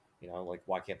damn it, like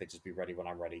why can't they just be ready when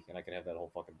I'm ready and I can have that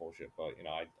whole fucking bullshit? But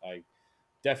I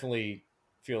definitely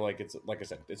feel like it's like I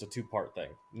said, it's a two-part thing.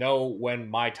 Know when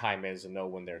my time is and know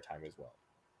when their time is well,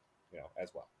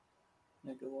 as well.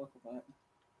 yeah, good luck with that.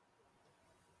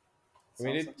 I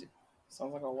mean,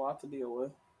 Sounds like a lot to deal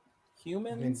with.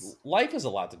 I mean, Humans. life is a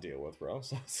lot to deal with, bro.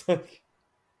 So it's like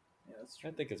Yeah, that's I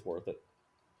true. think it's worth it.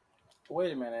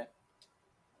 Wait a minute.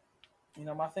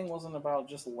 My thing wasn't about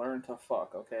just learn to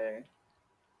fuck. Okay,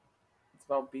 it's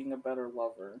about being a better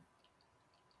lover.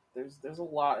 There's a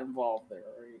lot involved there,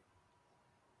 right?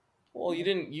 Well, you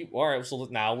didn't. You all right? So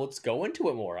now let's go into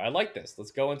it more. I like this.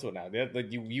 Let's go into it now.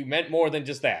 You meant more than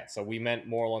just that. So we meant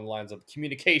more along the lines of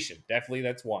communication. Definitely,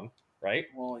 that's one, right?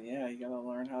 Well, yeah, you gotta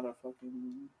learn how to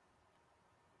fucking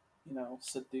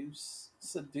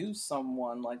seduce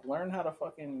someone. Like learn how to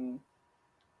fucking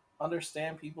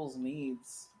understand people's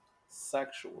needs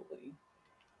sexually.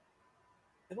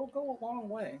 It'll go a long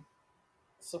way.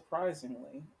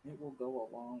 Surprisingly, it will go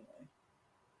a long way.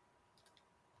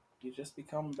 You just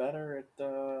become better at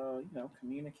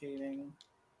communicating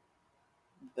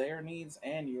their needs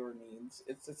and your needs.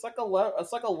 It's like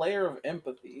it's like a layer of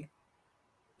empathy,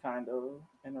 kind of,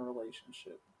 in a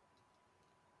relationship.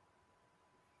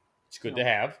 It's You good to know,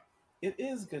 have. it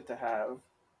is good to have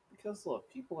because look,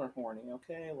 people are horny.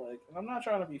 Okay, like, and I'm not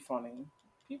trying to be funny.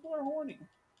 People are horny.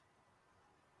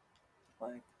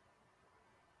 Like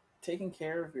taking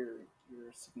care of your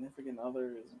significant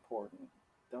other is important.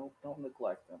 Don't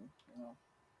neglect them.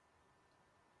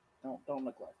 Don't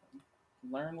neglect them.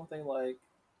 Learn what they like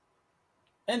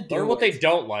and Learn do what they it.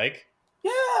 don't like.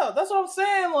 Yeah, that's what I'm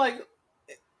saying. Like,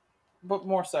 but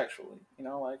more sexually. You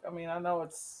know, like I mean, I know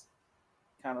it's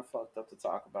kind of fucked up to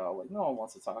talk about. Like, no one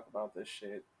wants to talk about this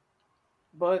shit.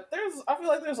 But I feel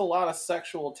like there's a lot of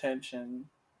sexual tension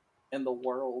in the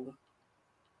world.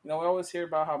 You know, we always hear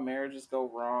about how marriages go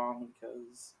wrong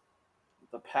because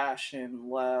the passion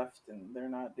left and they're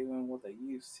not doing what they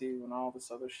used to and all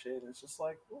this other shit. It's just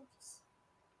like, well, just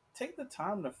take the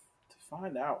time to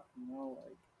find out. You know,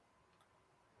 like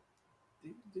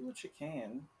do what you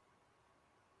can.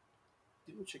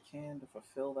 Do what you can to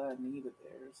fulfill that need of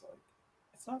theirs. Like,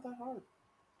 it's not that hard.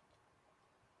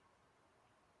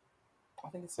 I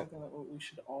think it's something that we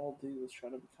should all do is try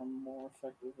to become more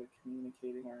effective at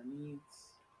communicating our needs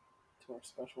to our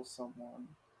special someone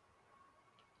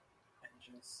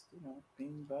and just, you know,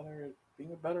 being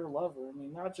a better lover. I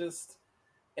mean, not just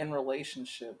in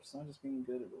relationships, not just being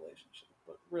good at relationships,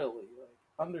 but really like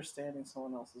understanding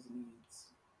someone else's needs.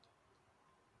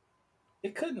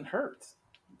 It couldn't hurt.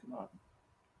 Come on.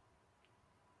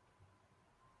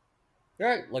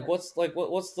 Right. What's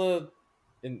the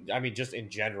I mean, just in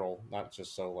general, not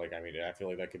just so like I mean, I feel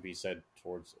like that could be said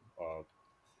towards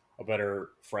a better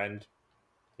friend,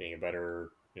 being a better,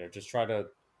 just try to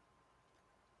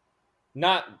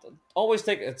not always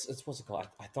take it's what's it called?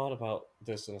 I thought about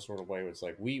this in a sort of way where it's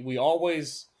like we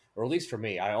always, or at least for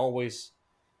me, I always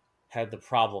had the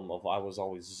problem of I was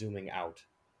always zooming out,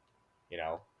 you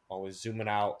know, always zooming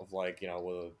out of like,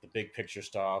 with the big picture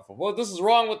stuff of well, this is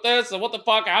wrong with this and what the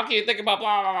fuck, how can you think about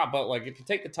blah blah blah. But like if you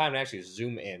take the time to actually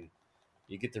zoom in,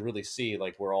 you get to really see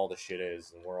like where all the shit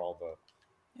is and where all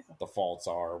Yeah, the faults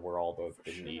are, where all for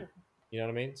the need, sure. you know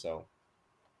what I mean? So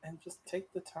And just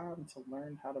take the time to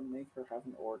learn how to make her have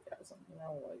an orgasm. You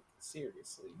know, like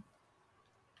seriously.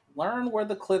 Learn where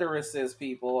the clitoris is,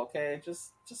 people, okay?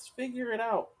 Just figure it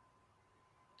out.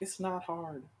 It's not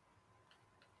hard.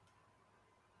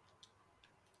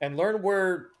 and learn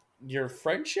where your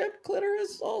friendship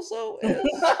clitoris also is.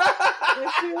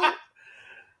 I feel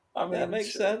I that mean, makes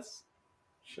sure. sense.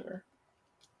 Sure.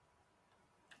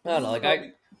 I This don't know. is Like about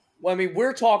me. well, I mean,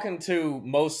 we're talking to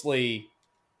mostly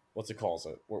what's it called?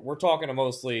 We're talking to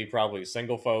mostly probably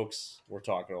single folks. We're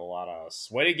talking to a lot of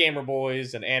sweaty gamer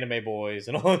boys and anime boys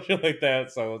and all shit like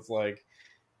that. So it's like,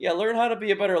 yeah, learn how to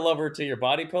be a better lover to your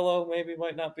body pillow. Maybe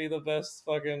might not be the best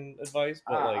fucking advice,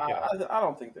 but like I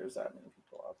don't think there's that many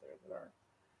people out there that aren't.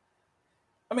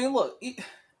 I mean, look,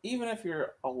 even if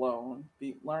you're alone,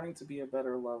 learning to be a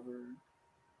better lover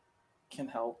can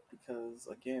help because,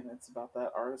 again, it's about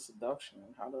that art of seduction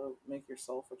and how to make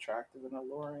yourself attractive and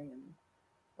alluring. And,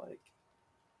 like,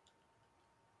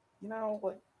 you know,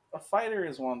 like a fighter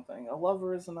is one thing, a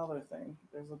lover is another thing.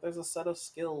 There's a set of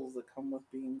skills that come with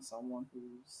being someone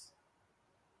who's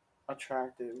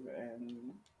attractive and,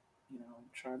 you know,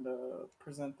 trying to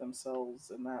present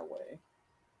themselves in that way.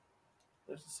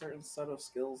 There's a certain set of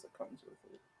skills that comes with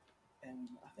it. And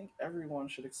I think everyone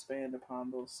should expand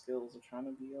upon those skills of trying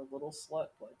to be a little slut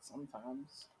like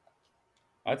sometimes.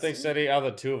 I And think seeing, Seti, out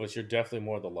of the two of us, you're definitely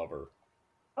more the lover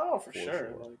oh, for for sure,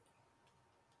 sure. like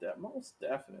that, most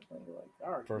definitely,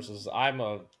 like Versus I'm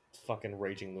a fucking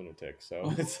raging lunatic.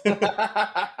 So it's oh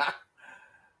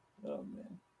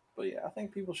man, but yeah, I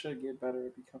think people should get better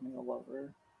at becoming a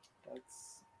lover.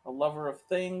 That's a lover of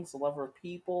things, a lover of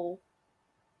people,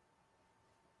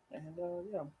 and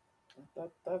yeah,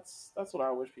 that's what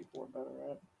I wish people were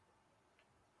better at.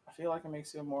 I feel like it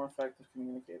makes you a more effective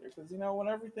communicator because you know when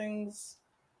everything's,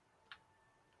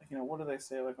 you know, what do they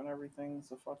say? Like when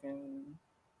everything's a fucking,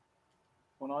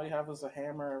 when all you have is a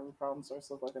hammer, every problem starts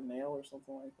to look like a nail or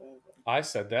something like that. Like, I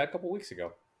said that a couple weeks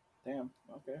ago. damn.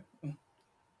 Okay.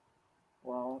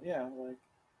 Well, yeah. Like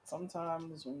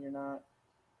sometimes when you're not,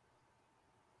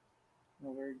 you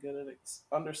know, very good at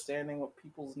understanding what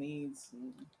people's needs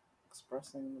and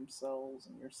expressing themselves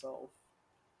and yourself,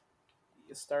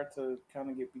 you start to kind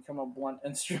of become a blunt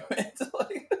instrument.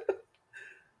 Like,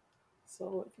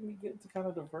 so it can be good to kind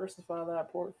of diversify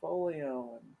that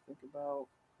portfolio and think about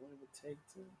what it would take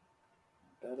to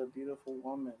bet a beautiful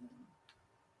woman and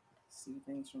see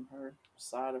things from her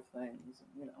side of things, and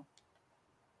you know,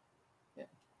 yeah,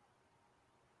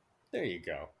 There you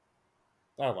go.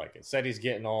 I like it. Seti's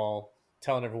getting all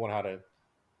telling everyone how to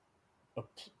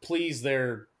please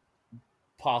their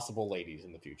possible ladies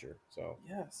in the future. So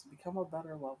yes, become a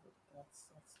better lover. That's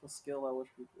the skill I wish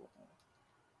people would have.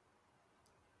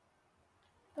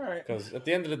 All right. because at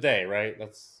the end of the day, right?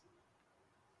 That's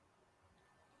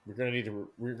we're gonna need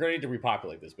to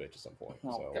repopulate this bitch at some point.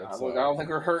 Oh So God, let's look, I don't think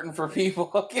we're hurting for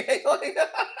people. Okay, like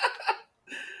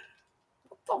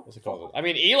what What's it called? I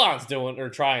mean, Elon's doing or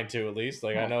trying to at least.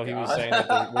 Like I Oh, know he was God. saying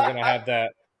that we're gonna have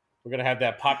that. We're gonna have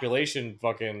that population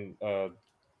fucking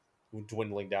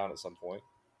dwindling down at some point.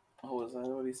 Oh, is that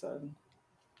what he said?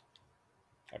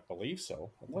 I believe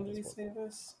so. When did he say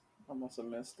this? I must have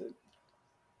missed it.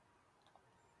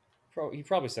 He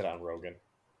probably said it on Rogan.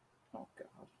 Oh,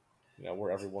 God. You know,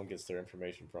 where everyone gets their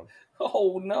information from.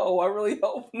 Oh, no. I really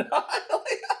hope not.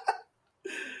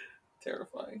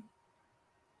 Terrifying.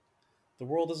 The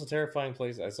world is a terrifying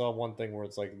place. I saw one thing where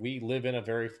it's like we live in a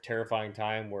very terrifying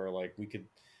time where like we could,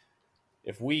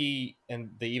 if we,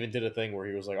 and they even did a thing where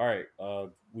he was like, all right,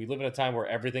 we live in a time where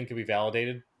everything can be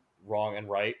validated, wrong and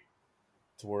right,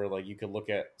 to where like you could look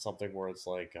at something where it's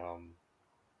like,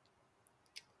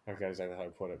 I forgot exactly how to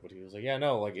put it, but he was like, yeah,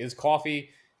 no, like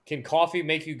can coffee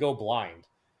make you go blind?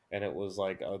 And it was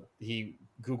like, he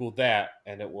Googled that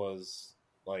and it was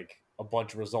like a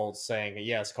bunch of results saying,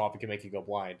 yes, coffee can make you go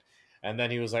blind. And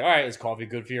then he was like, all right, is coffee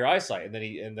good for your eyesight?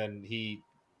 And then he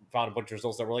found a bunch of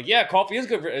results that were like, yeah, coffee is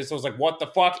good for it. So it was like, what the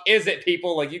fuck is it,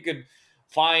 people? Like you could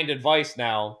find advice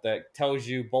now that tells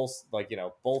you both, like, you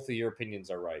know, both of your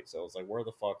opinions are right. So it's like, where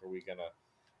the fuck are we gonna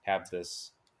have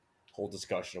this whole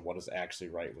discussion of what is actually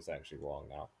right, what's actually wrong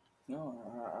now? No,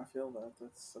 I feel that.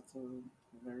 That's a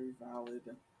very valid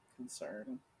concern,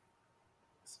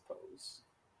 I suppose.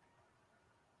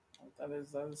 That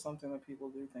is something that people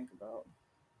do think about.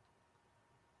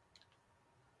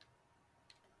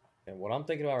 And what I'm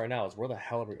thinking about right now is where the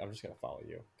hell are we? I'm just gonna follow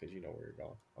you because you know where you're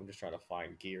going. I'm just trying to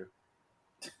find gear.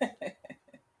 So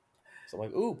I'm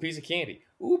like, ooh, piece of candy.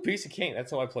 Ooh, piece of candy.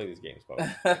 That's how I play these games, folks.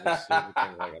 I just see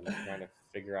everything, like, I'm just trying to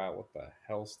figure out what the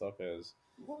hell stuff is.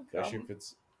 Look, Especially if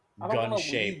it's I don't gun want to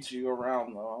shaped. lead you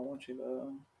around though. I want you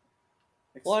to.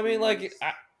 Well, I mean, like,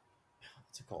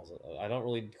 what's it called? I don't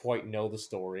really quite know the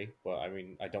story, but I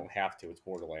mean, I don't have to. It's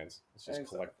Borderlands. It's just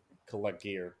collect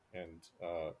gear and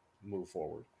move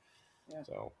forward. Yeah.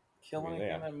 So Kill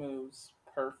anything that moves.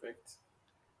 Perfect.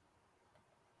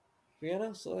 Yeah,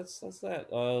 no, so that's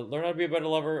that. Learn how to be a better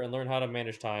lover and learn how to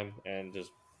manage time and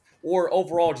or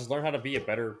overall, just learn how to be a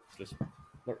better,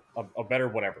 a better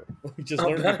whatever. Just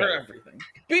learn to be better. Everything.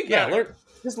 Be better.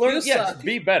 Learn. Just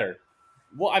be better.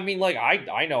 Well, I mean, like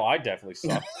I know I definitely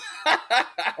suck.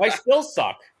 I still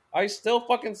suck. I still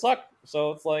fucking suck.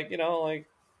 So it's like, you know, like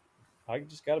I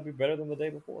just got to be better than the day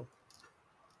before,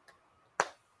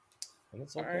 and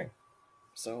it's okay. All right.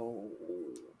 So,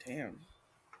 damn.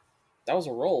 That was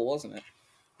a roll, wasn't it?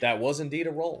 That was indeed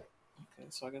a roll. Okay,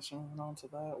 so I guess we're moving on to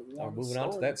that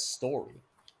on to that story.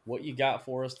 What you got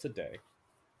for us today?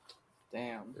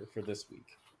 Damn. For this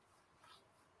week.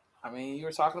 I mean, you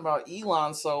were talking about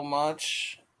Elon so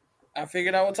much. I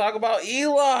figured I would talk about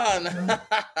Elon.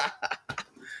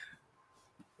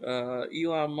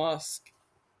 Elon Musk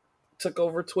took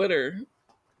over Twitter.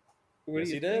 Yes,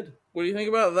 he did. What do you think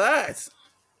about that?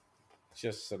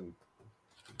 Just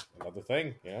another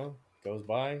thing, you know, goes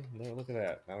by. No, look at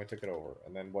that. Now he took it over.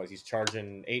 And then he's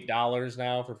charging $8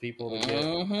 now for people to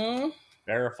get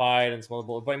verified and some other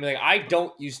bullshit. But I mean, like, I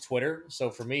don't use Twitter, so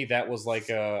for me that was like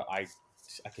I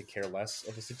could care less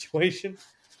of a situation.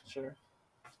 Sure.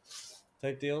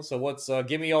 Type deal. So what's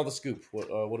give me all the scoop. What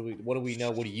do we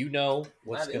know? What do you know?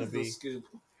 What's that gonna is be the scoop?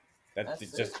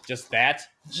 That's just that?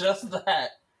 Just that.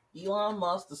 Elon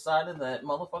Musk decided that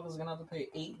motherfuckers are gonna have to pay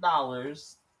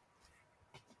 $8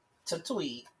 to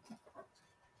tweet.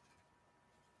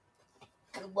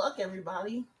 Good luck,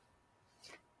 everybody.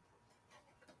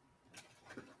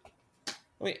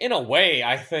 I mean, in a way,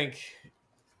 I think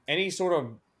any sort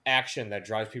of action that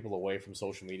drives people away from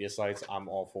social media sites, I'm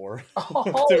all for.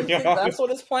 Oh, that's what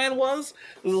his plan was?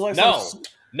 This is like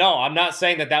no, I'm not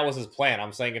saying that was his plan.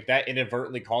 I'm saying if that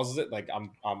inadvertently causes it, like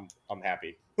I'm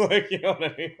happy. Like, you know what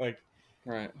I mean? Like,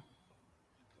 right.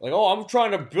 Like, oh, I'm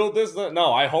trying to build this.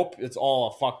 No, I hope it's all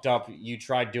fucked up. You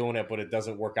tried doing it, but it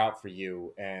doesn't work out for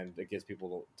you, and it gets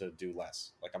people to do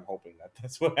less. Like, I'm hoping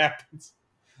that's what happens.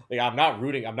 Like, I'm not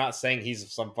rooting. I'm not saying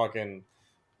he's some fucking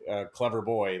clever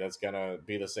boy that's gonna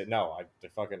be the same. No,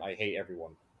 I hate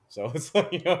everyone. So it's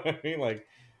like, you know what I mean? Like,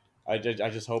 I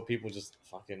just hope people just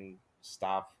fucking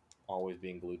stop always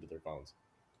being glued to their phones.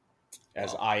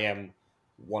 As I am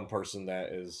one person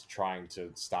that is trying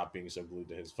to stop being so glued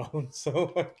to his phone.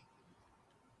 So, like,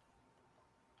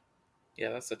 yeah,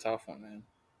 that's a tough one, man.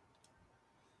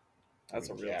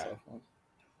 That's a real tough one.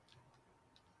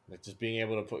 Like, just being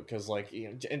able to put, because, like, you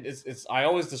know, and it's I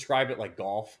always describe it like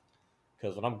golf,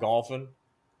 because when I'm golfing,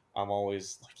 I'm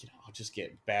always like, you know, I'll just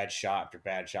get bad shot after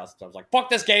bad shot. Sometimes, like, fuck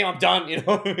this game, I'm done, you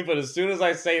know. But as soon as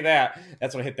I say that,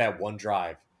 that's when I hit that one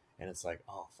drive, and it's like,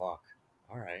 oh fuck,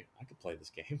 all right, I could play this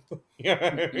game. You know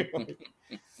what I mean? Like,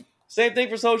 Same thing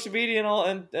for social media and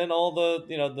all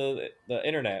the the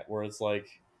internet where it's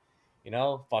like,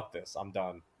 fuck this, I'm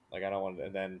done. Like I don't want,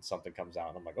 and then something comes out,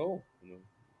 and I'm like, oh,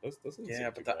 this doesn't Yeah,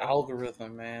 seem too but the bad.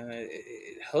 algorithm, man,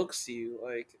 it hooks you.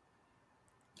 Like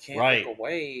you can't look Right,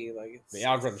 away. Like the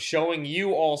algorithm showing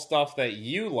you all stuff that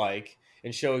you like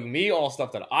and showing me all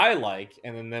stuff that I like,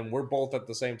 and then we're both at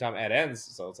the same time at ends.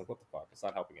 So it's like, what the fuck? It's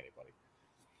not helping anybody.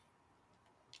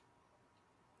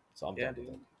 So I'm yeah, done with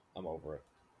dude. it. I'm over it.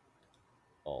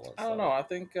 All that I don't stuff. know.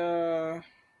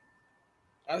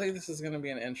 I think this is going to be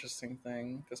an interesting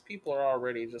thing because people are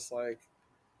already just like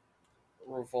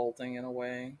revolting in a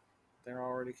way. They're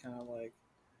already kind of like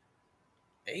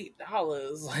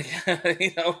 $8, like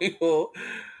people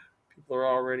are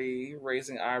already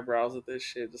raising eyebrows at this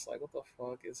shit. Just like, what the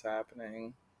fuck is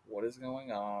happening? What is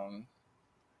going on?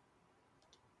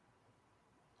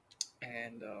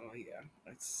 And yeah,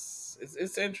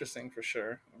 it's interesting for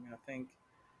sure. I mean, I think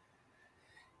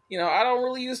I don't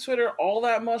really use Twitter all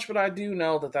that much, but I do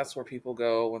know that that's where people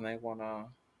go when they want to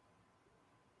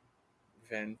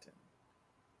vent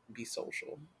and be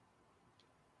social.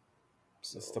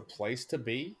 So It's the place to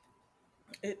be.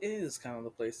 it is kind of the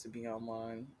place to be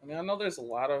online. I mean, I know there's a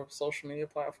lot of social media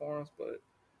platforms, but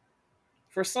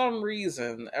for some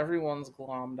reason, everyone's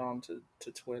glommed onto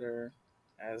to Twitter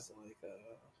as like a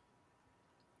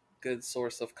good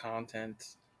source of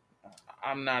content.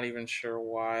 I'm not even sure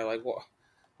why. Like, what?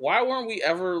 Why weren't we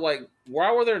ever like?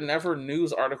 Why were there never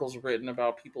news articles written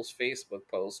about people's Facebook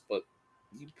posts? But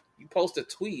you post a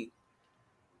tweet,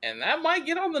 and that might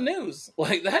get on the news.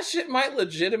 Like that shit might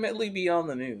legitimately be on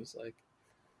the news. Like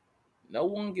no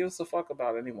one gives a fuck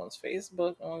about anyone's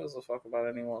Facebook. No one gives a fuck about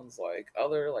anyone's like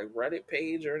other like Reddit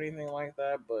page or anything like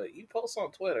that. But you post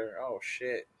on Twitter, oh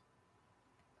shit,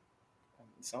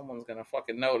 someone's gonna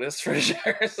fucking notice for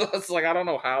sure. So it's like I don't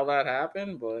know how that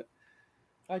happened, but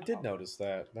I did notice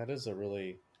that. That is a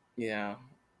really yeah,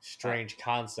 I, strange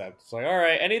concept. It's like, all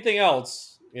right, anything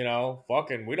else,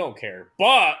 fucking, we don't care.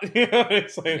 But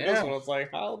it's like this yeah. one. It's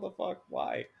like, how the fuck?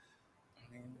 Why?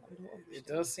 I mean, I don't it understand.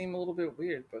 does seem a little bit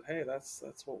weird, but hey, that's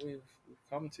what we've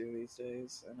come to these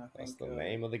days, and I That's think the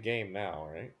name of the game now,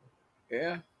 right?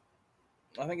 yeah,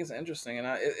 I think it's interesting, and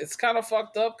it's kind of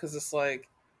fucked up because it's like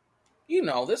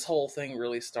this whole thing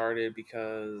really started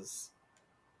because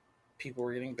people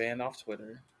were getting banned off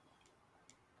Twitter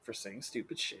for saying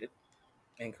stupid shit,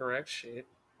 incorrect shit,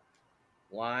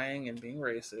 lying and being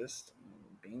racist,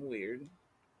 and being weird.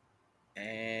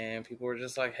 And people were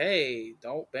just like, hey,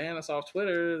 don't ban us off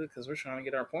Twitter because we're trying to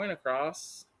get our point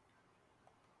across.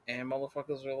 And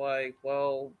motherfuckers were like,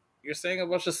 well, you're saying a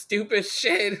bunch of stupid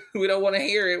shit. We don't want to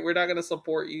hear it. We're not going to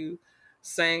support you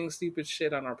saying stupid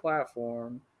shit on our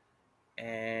platform.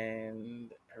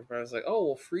 And everybody's like, oh,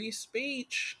 well, free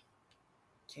speech.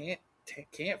 Can't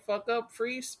can't fuck up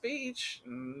free speech.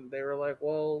 And they were like,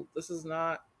 well, this is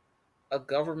not a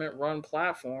government run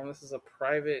platform. This is a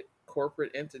private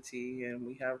corporate entity, and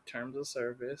we have terms of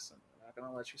service. And we're not going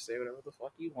to let you say whatever the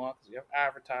fuck you want because we have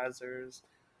advertisers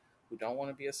who don't want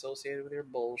to be associated with your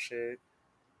bullshit.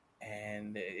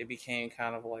 And it became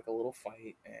kind of like a little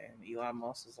fight. And Elon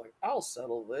Musk was like, I'll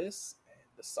settle this.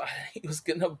 And decided he was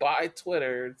going to buy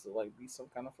Twitter to like be some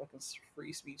kind of fucking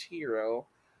free speech hero.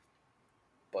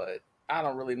 But I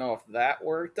don't really know if that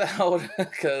worked out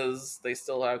because they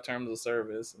still have terms of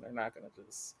service and they're not going to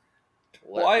just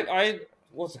Well, let people say I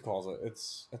what's it called?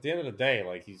 It's at the end of the day,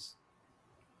 like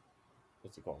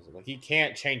what's it called? Like he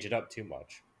can't change it up too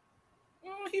much.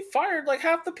 He fired like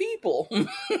half the people.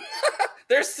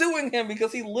 They're suing him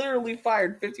because he literally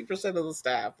fired 50% of the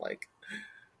staff. Like,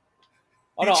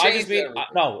 Oh he no, I just changed mean everything.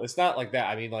 no. It's not like that.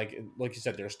 I mean, like you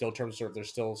said, there's still terms of service. There's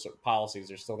still policies.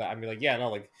 There's still that. I mean, like yeah, no,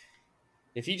 like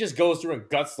if he just goes through and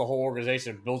guts the whole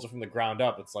organization and builds it from the ground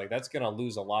up, it's like that's gonna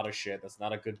lose a lot of shit. That's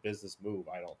not a good business move.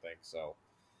 I don't think so.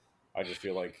 I just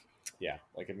feel like yeah,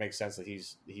 like it makes sense that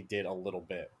he did a little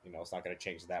bit. It's not gonna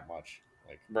change that much.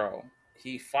 Like Bro,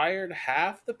 he fired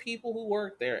half the people who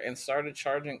worked there and started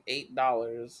charging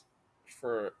 $8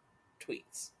 for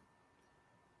tweets.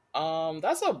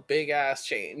 That's a big ass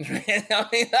change, man. I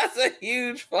mean, that's a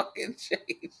huge fucking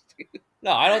change, dude.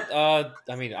 no, I don't.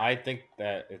 I mean, I think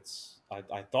that it's.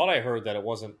 I thought I heard that it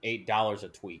wasn't $8 a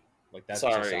tweet. Like that just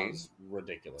Sorry. sounds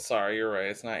ridiculous. Sorry, you're right.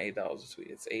 It's not $8 a tweet.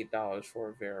 It's $8 for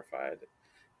a verified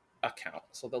account.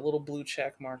 So the little blue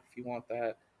check mark, if you want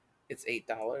that, it's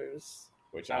 $8.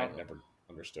 Which I I don't know. never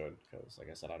understood because, like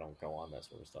I said, I don't go on that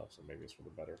sort of stuff. So maybe it's for the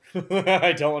better.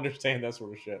 I don't understand that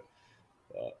sort of shit.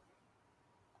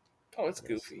 Oh, it's I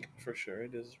guess goofy for sure.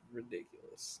 It is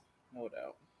ridiculous, no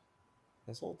doubt.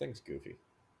 this whole thing's goofy.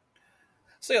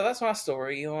 So yeah, that's my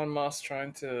story. Elon Musk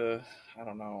trying to, I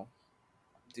don't know,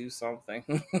 do something.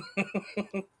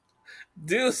 I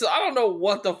don't know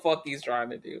what the fuck he's trying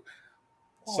to do.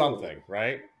 Something,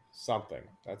 right? Something.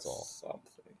 That's all. Something.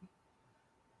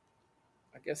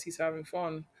 I guess he's having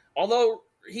fun. Although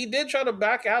he did try to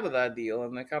back out of that deal,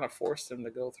 and they kind of forced him to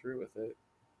go through with it,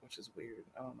 which is weird.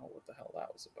 I don't know what the hell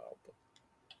that was about, but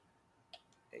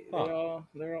hey,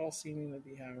 they're all seeming to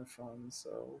be having fun.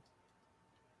 So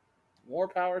more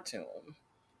power to them.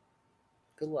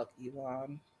 Good luck,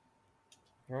 Elon.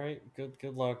 All right.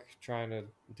 Good luck trying to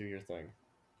do your thing.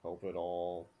 Hope it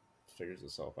all figures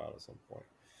itself out at some point.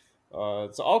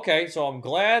 So okay, so I'm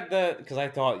glad that because I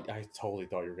totally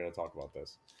thought you were going to talk about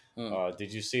this.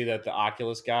 Did you see that the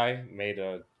Oculus guy made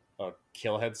a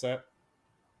kill headset?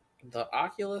 The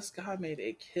Oculus guy made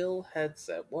a kill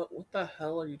headset. What the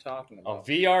hell are you talking A about?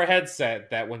 VR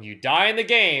headset that when you die in the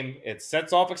game, it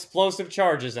sets off explosive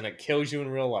charges and it kills you in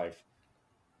real life.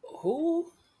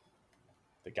 Who?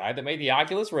 The guy that made the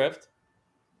Oculus Rift,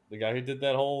 the guy who did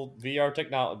that whole VR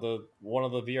technology, one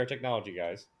of the VR technology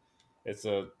guys.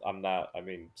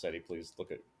 Sadie, please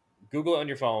look at Google it on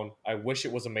your phone. I wish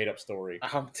it was a made up story.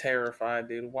 I'm terrified,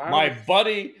 dude. Why? My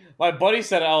buddy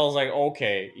said it. I was like,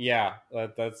 okay, yeah,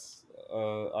 that's.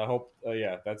 I hope,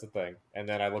 yeah, that's a thing. And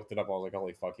then I looked it up. I was like,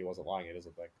 holy fuck, he wasn't lying. It is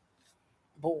a thing.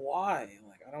 But why?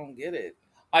 Like, I don't get it.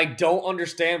 I don't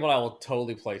understand, but I will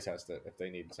totally play test it if they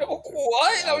need to.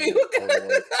 What? I mean,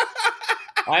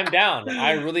 I'm down.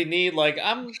 I really need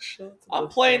I'm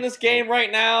playing this game right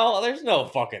now. There's no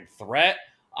fucking threat.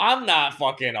 I'm not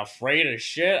fucking afraid of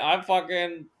shit. I'm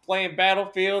fucking playing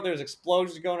Battlefield. There's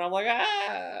explosions going on. I'm like,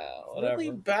 whatever.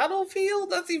 Really,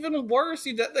 Battlefield? That's even worse.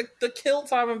 The kill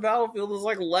time in Battlefield is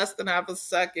like less than half a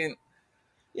second.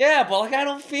 Yeah, but I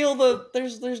don't feel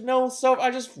there's no self.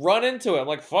 I just run into it. I'm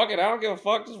like, fuck it. I don't give a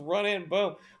fuck. Just run in,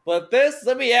 boom. But this,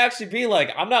 let me actually be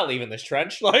like, I'm not leaving this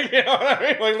trench. Like, you know what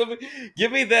I mean? Let me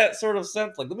give me that sort of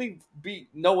sense. Like, let me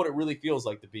know what it really feels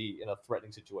like to be in a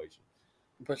threatening situation.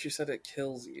 But you said it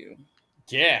kills you.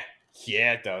 Yeah,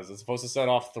 it does. It's supposed to set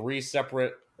off 3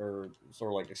 separate or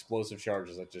sort of explosive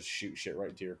charges that just shoot shit right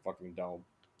into your fucking dome.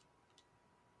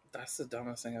 That's the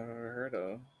dumbest thing I've ever heard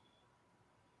of.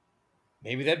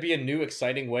 Maybe that'd be a new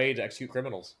exciting way to execute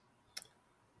criminals.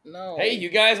 No. Hey, you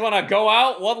guys want to go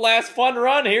out? One last fun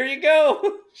run? Here you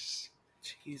go.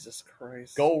 Jesus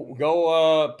Christ.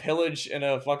 Go pillage in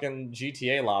a fucking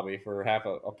GTA lobby for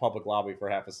a public lobby for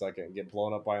half a second and get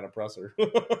blown up by an oppressor.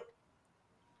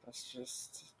 That's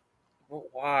just... But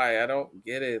why? I don't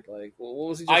get it. Like, what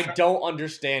was he I don't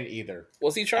understand either.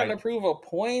 Was he trying to prove a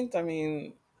point? I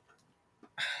mean...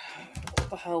 What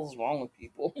the hell's wrong with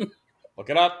people?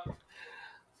 Look it up.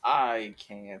 I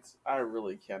can't. I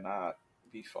really cannot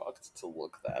be fucked to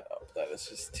look that up. That is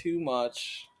just too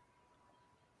much.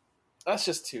 That's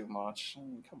just too much. I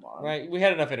mean, come on. Right. We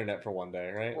had enough internet for one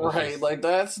day, right? Right. Like,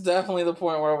 that's definitely the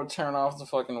point where I would turn off the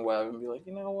fucking web and be like,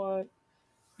 you know what?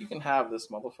 You can have this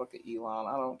motherfucker Elon.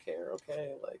 I don't care,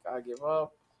 okay? Like, I give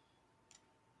up.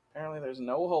 Apparently there's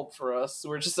no hope for us.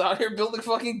 We're just out here building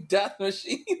fucking death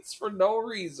machines for no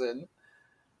reason.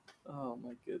 Oh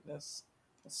my goodness.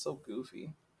 That's so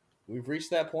goofy. We've reached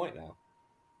that point now.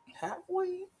 Have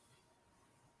we?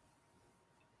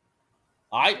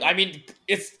 I mean,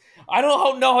 I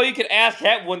don't know how you can ask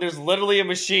that when there's literally a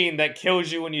machine that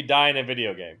kills you when you die in a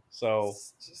video game. So,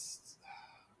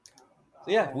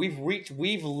 yeah, we've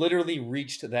literally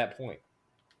reached that point.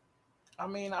 I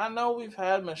mean, I know we've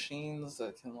had machines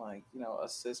that can,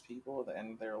 assist people at the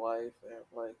end of their life. They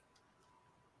have,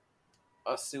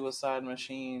 a suicide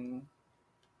machine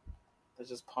that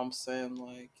just pumps in,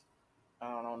 I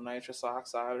don't know, nitrous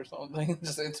oxide or something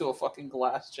just into a fucking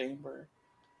glass chamber.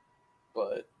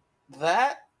 But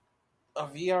a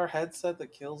VR headset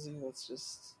that kills you, that's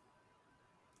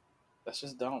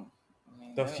just dumb. I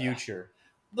mean, the future.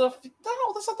 No,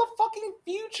 that's not the fucking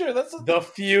future. That's the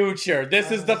future. This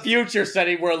is the future,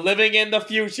 Seti. We're living in the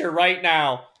future right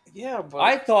now. Yeah, but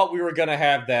I thought we were gonna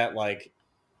have that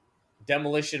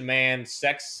Demolition Man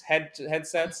sex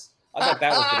headsets. I thought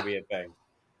that was gonna be a thing,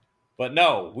 but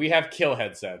no, we have kill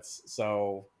headsets.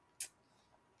 So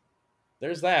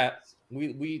there's that.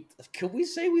 Could we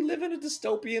say we live in a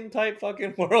dystopian type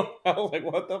fucking world?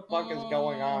 What the fuck is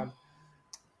going on?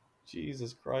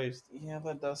 Jesus Christ. Yeah,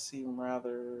 that does seem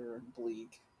rather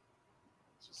bleak.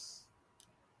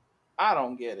 I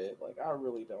don't get it. I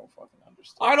really don't fucking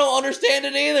understand. I don't understand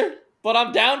it either, but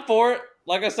I'm down for it.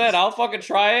 Like I said, I'll fucking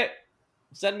try it.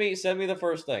 Send me the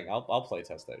first thing. I'll play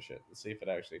test that shit. Let's see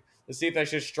if that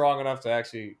shit's strong enough to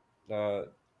actually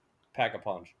pack a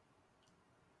punch.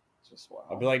 Wow.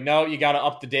 I'll be like, no, you got to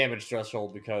up the damage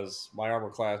threshold because my armor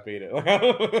class beat it.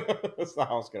 That's not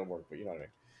how it's gonna work, but you know what I mean.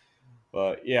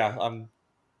 But yeah, I'm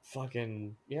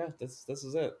fucking yeah. This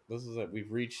is it. This is it.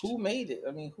 We've reached Who made it?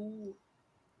 I mean, who?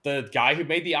 the guy who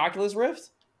made the Oculus Rift.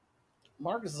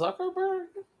 Mark Zuckerberg?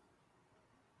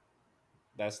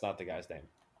 That's not the guy's name.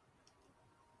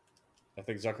 I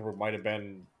think Zuckerberg might have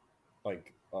been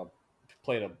like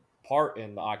played a part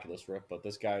in the Oculus Rift, but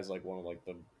this guy's like one of like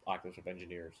the Oculus Rift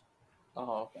engineers.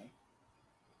 Oh, okay.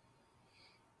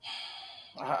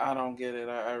 I don't get it.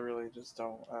 I really just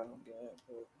don't. I don't get it.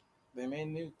 But they made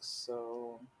nukes,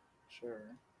 so sure.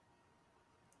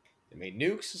 They made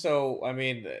nukes, so I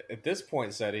mean, at this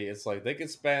point, SETI, it's like they could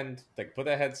put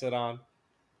that headset on,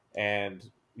 and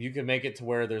you can make it to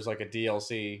where there's like a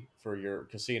DLC for your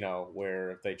casino,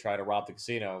 where if they try to rob the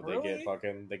casino, Really?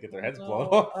 they get their heads blown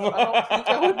No, off. I don't think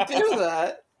I would do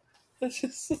that. That's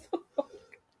just.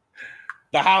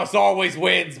 The house always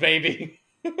wins, baby.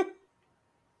 My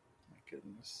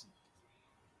goodness.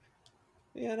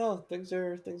 Yeah, no, things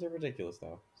are ridiculous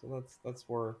now. So that's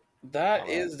where That I'm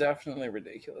is at. definitely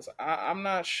ridiculous. I'm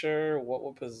not sure what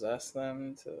would possess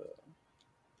them to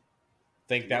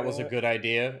Think do that was a that. good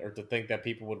idea, or to think that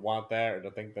people would want that, or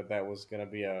to think that that was going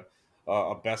to be a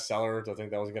bestseller, to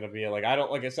think that was going to be like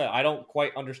I said, I don't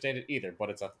quite understand it either, but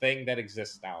it's a thing that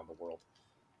exists now in the world.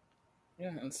 Yeah,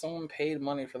 and someone paid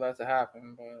money for that to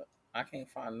happen, but I can't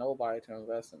find nobody to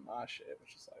invest in my shit,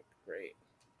 which is like great.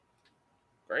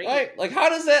 Great. Right? Like how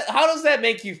does that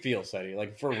make you feel, Seti?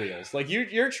 Like for reals. Like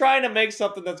you're trying to make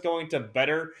something that's going to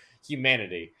better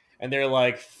humanity, and they're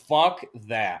like, fuck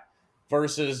that.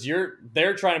 Versus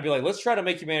they're trying to be like, let's try to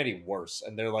make humanity worse.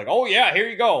 And they're like, oh yeah, here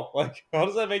you go. Like, how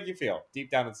does that make you feel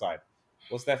deep down inside?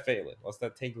 What's that feeling? What's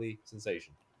that tingly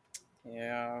sensation?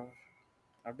 Yeah,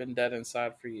 I've been dead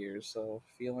inside for years, so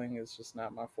feeling is just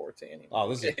not my forte anymore. Oh,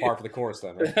 this is par for the course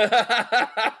then, right?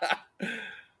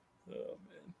 Oh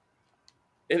man,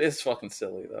 it is fucking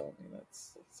silly though. I mean,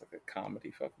 it's like a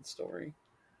comedy fucking story.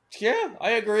 Yeah,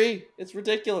 I agree. It's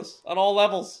ridiculous on all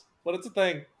levels, but it's a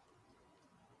thing.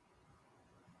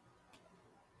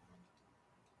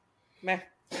 Meh.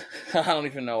 I don't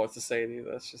even know what to say to you.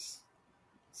 It's just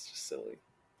silly.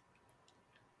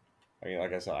 I mean,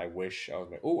 like I said, I wish I was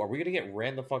like, oh, are we gonna get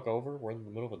ran the fuck over? We're in the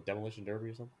middle of a demolition derby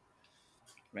or something?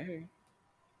 Maybe.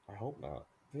 I hope not.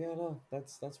 Yeah, no,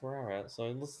 that's where we're at. So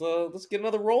let's get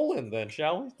another roll in then,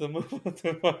 shall we? To move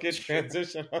to fucking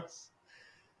transition us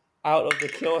out of the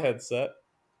kill headset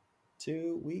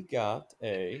to we got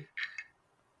a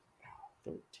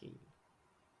 13.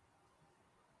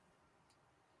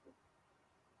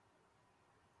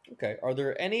 Okay. Are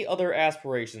there any other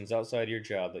aspirations outside your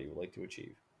job that you would like to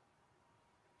achieve?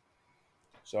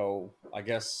 So I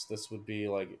guess this would be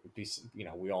like,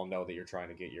 we all know that you're trying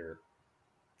to get your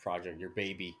project, your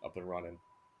baby, up and running.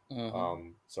 Mm-hmm.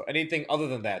 So anything other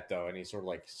than that, though, any sort of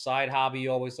like side hobby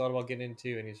you always thought about getting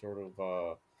into, any sort of,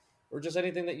 or just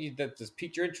anything that just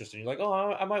piqued your interest, and you're like, oh,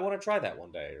 I might want to try that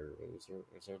one day, or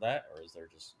is there that, or is there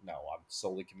just no? I'm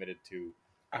solely committed to.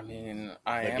 I mean,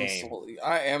 The game.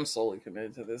 I am solely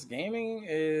committed to this. Gaming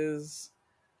is,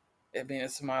 I mean,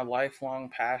 it's my lifelong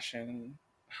passion,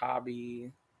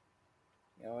 hobby.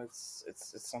 You know, it's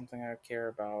something I care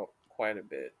about quite a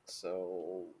bit.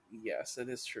 So yes, it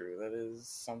is true. That is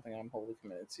something I'm wholly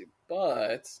committed to.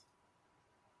 But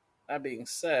that being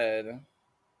said,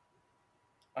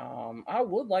 I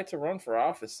would like to run for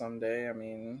office someday. I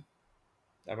mean,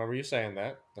 I remember you saying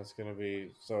that. That's gonna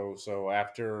be so. So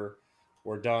after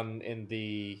we're done in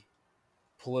the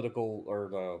political or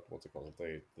the what's it called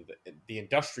the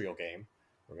industrial game,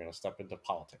 we're gonna step into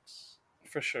politics.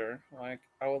 for sure. Like,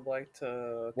 I would like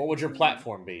to. What would your continue-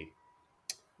 platform be?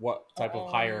 What type of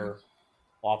Um, higher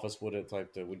office would it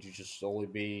type to? Would you just solely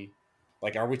be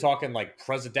like? Are we talking like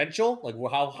presidential? Like,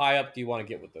 how high up do you want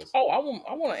to get with this? Oh, I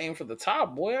want to aim for the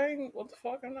top, boy. I ain't, what the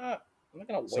fuck? I'm not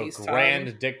gonna So waste grand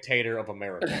time. dictator of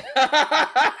America,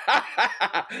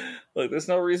 Look, there's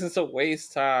no reason to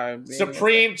waste time.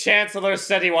 Supreme Chancellor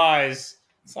Seti Wise.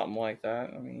 Something like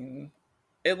that. I mean,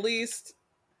 at least.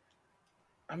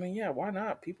 I mean, yeah, why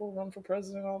not? People run for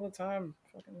president all the time.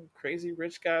 Fucking crazy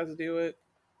rich guys do it.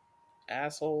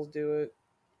 Assholes do it.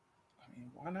 I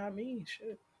mean, why not me?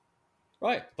 Shit.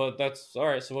 Right, but that's all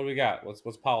right. So what do we got? What's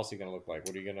policy going to look like?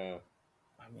 What are you gonna?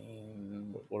 I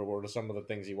mean, What are some of the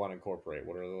things you want to incorporate?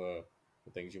 What are the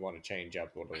things you want to change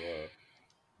up? What are the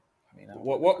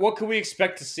what can we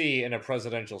expect to see in a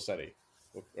presidential setting,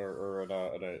 or in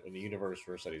a universe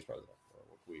for a city's president? Or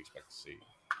what can we expect to see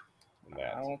in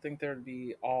that? I don't think there'd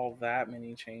be all that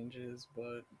many changes,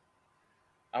 but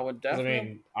I would 'Cause, definitely. I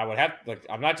mean, I would have like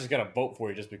I'm not just gonna vote for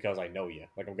you just because I know you.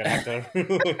 Like I'm gonna have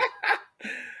to.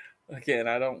 Again,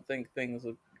 I don't think things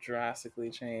would drastically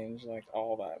change like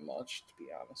all that much, to be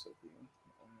honest with you.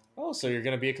 Oh, so you're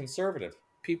going to be a conservative.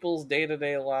 People's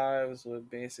day-to-day lives would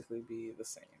basically be the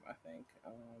same, I think.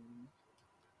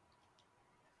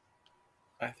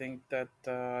 I think that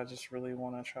I just really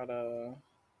want to try to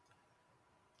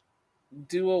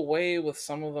do away with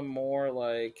some of the more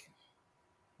like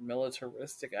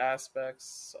militaristic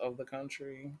aspects of the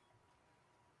country.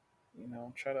 You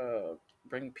know, try to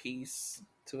bring peace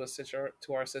to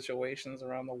to our situations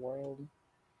around the world.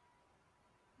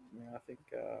 I think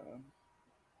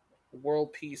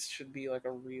world peace should be like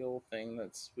a real thing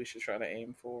that's we should try to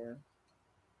aim for.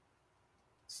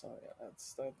 So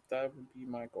yeah, that would be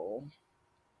my goal.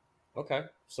 Okay.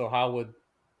 So how would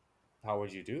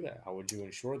you do that? How would you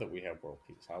ensure that we have world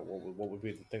peace? What would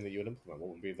be the thing that you would implement? What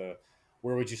would be the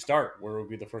where would you start? Where would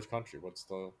be the first country? What's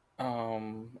the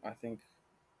I think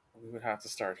we would have to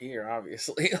start here,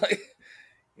 obviously. Like,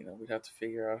 we'd have to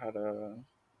figure out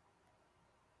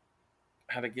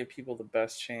how to give people the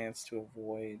best chance to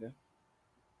avoid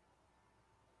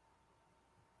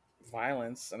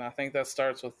violence, and I think that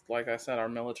starts with, like I said, our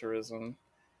militarism.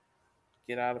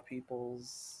 Get out of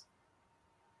people's,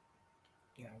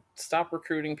 stop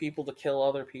recruiting people to kill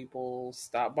other people.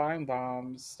 Stop buying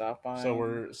bombs. Stop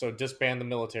buying. so disband the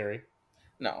military?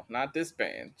 No, not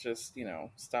disband. Just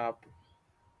stop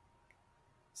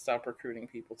recruiting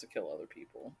people to kill other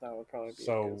people. That would probably be a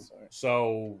good start.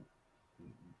 So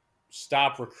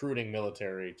stop recruiting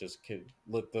military. Just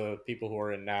let the people who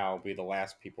are in now be the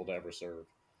last people to ever serve.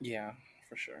 Yeah,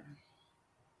 for sure.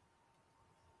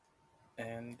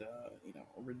 And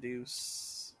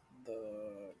reduce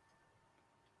the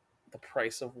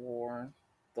price of war,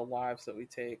 the lives that we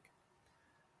take.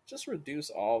 Just reduce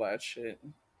all that shit.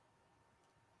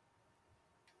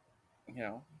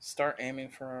 Start aiming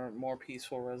for more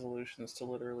peaceful resolutions to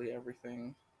literally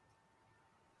everything.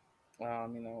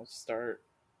 Start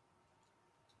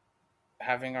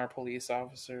having our police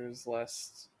officers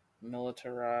less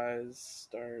militarized.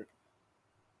 Start,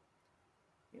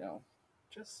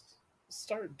 just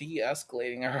start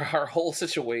de-escalating our whole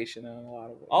situation in a lot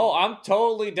of ways. Oh, I'm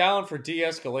totally down for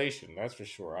de-escalation. That's for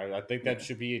sure. I think that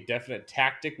should be a definite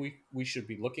tactic we should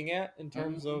be looking at in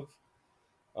terms of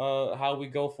how we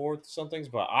go forward with some things.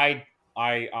 But I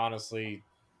honestly,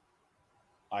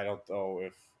 I don't know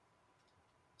if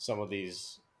some of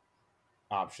these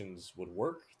options would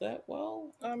work that well.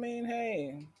 I mean,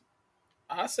 hey,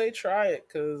 I say try it,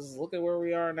 because look at where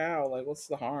we are now. Like, what's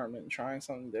the harm in trying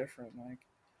something different? Like,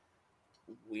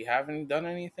 we haven't done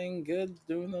anything good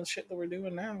doing the shit that we're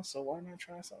doing now, so why not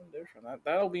try something different?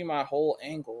 That'll be my whole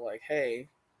angle. Like, hey,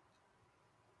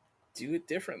 do it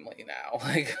differently now.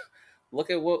 Like, look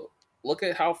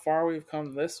at how far we've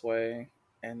come this way,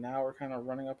 and now we're kind of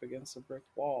running up against a brick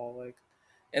wall. Like,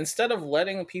 instead of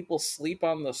letting people sleep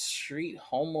on the street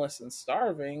homeless and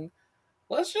starving,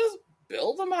 let's just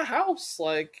build them a house.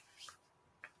 Like,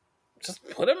 just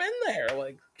put them in there.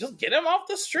 Like, just get them off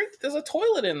the street. There's a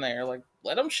toilet in there. Like,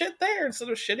 let them shit there instead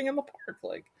of shitting in the park.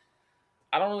 Like,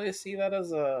 I don't really see that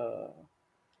as a.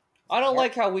 I don't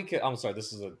like how we could. I'm sorry.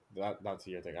 This is not to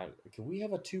your thing. Can we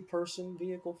have a 2-person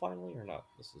vehicle finally, or no?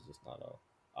 This is just not a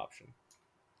option.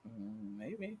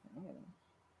 Maybe, I don't know.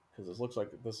 Because it looks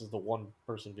like this is the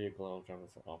 1-person vehicle. I'm trying to.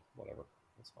 Oh, whatever.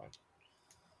 That's fine.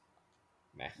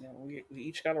 Nah. We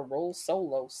each got to roll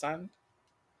solo, son.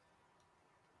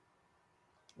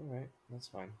 All right, that's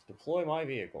fine. Deploy my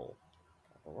vehicle.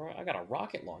 I got a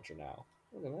rocket launcher now.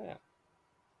 Look at that.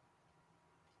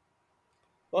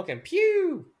 Fucking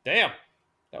pew! Damn,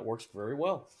 that works very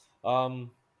well.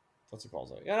 What's it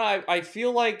called? Yeah, I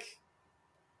feel like,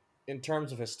 in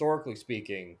terms of historically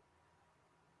speaking,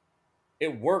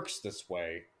 it works this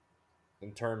way.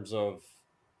 In terms of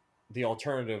the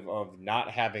alternative of not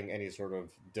having any sort of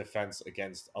defense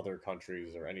against other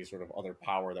countries or any sort of other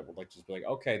power that would like just be like,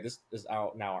 okay, this is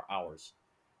out now ours.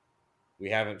 We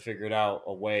haven't figured out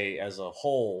a way as a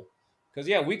whole. Because,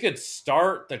 yeah, we could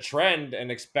start the trend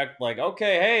and expect, like,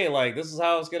 okay, hey, like, this is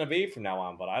how it's going to be from now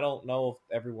on. But I don't know if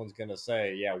everyone's going to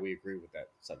say, yeah, we agree with that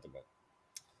sentiment.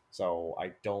 So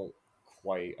I don't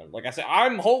quite, like I said,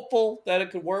 I'm hopeful that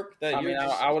it could work. That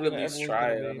I would at least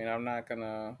try it. I mean, I'm not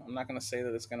gonna say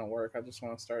that it's gonna work. I just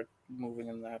want to start moving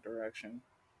in that direction.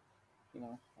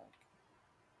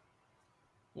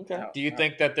 Okay. Do you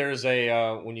think that there's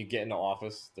a when you get into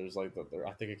office, there's like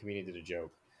I think a comedian did a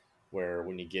joke where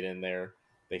when you get in there,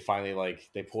 they finally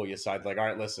they pull you aside, like, all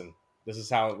right, listen, this is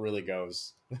how it really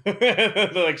goes. They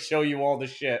like show you all the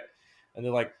shit, and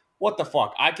they're like, what the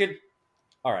fuck?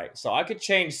 All right, so I could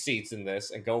change seats in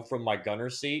this and go from my gunner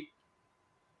seat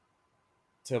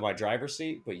to my driver's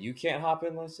seat, but you can't hop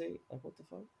in my seat? Like, what the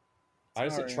fuck? I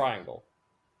just hit Sorry. triangle.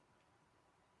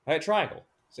 I hit triangle.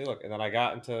 See, look, and then I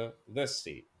got into this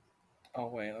seat. Oh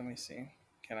wait, let me see.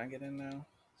 Can I get in now?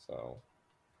 So,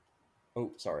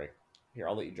 oh, sorry. Here,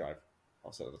 I'll let you drive.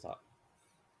 I'll sit at the top.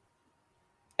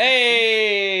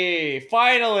 Hey,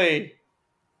 finally!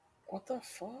 What the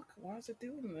fuck? Why is it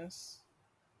doing this?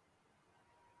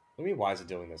 What do you mean, why is it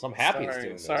doing this? I'm happy it's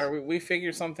doing this. Sorry. We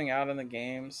figured something out in the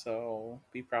game, so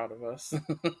be proud of us.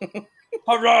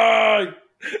 Hooray!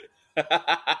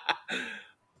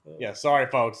 Yeah, sorry,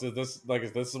 folks. This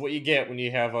is what you get when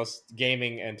you have us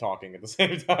gaming and talking at the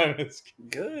same time. It's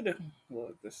Good.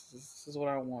 Look, this is what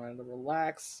I wanted. A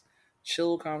relaxed,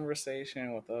 chill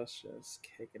conversation with us just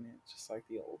kicking it, just like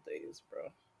the old days,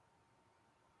 bro.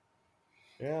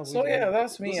 yeah. So yeah,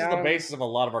 that's me. This is the basis of a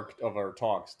lot of our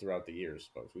talks throughout the years,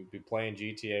 folks. We'd be playing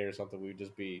GTA or something. We'd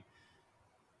just be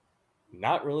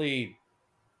not really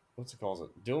what's it called?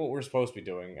 Doing what we're supposed to be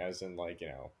doing, as in like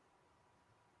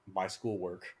my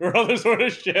schoolwork or other sort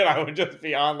of shit. I would just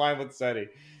be online with SETI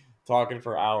talking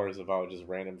for hours about just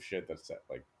random shit that's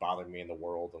like bothering me in the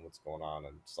world and what's going on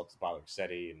and stuff that's bothering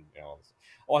SETI and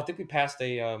Oh, I think we passed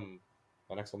an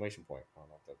exclamation point. I don't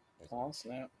know if that. Oh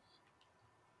snap!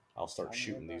 I'll start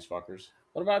shooting these fuckers.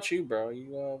 What about you, bro?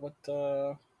 You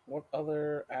what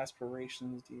other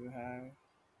aspirations do you have?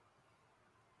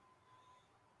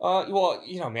 Well,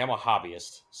 me, I'm a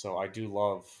hobbyist, so I do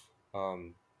love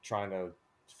trying to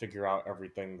figure out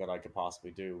everything that I could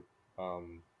possibly do.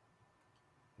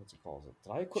 What's it called?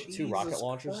 Did I equip two rocket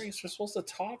launchers? Christ, we're supposed to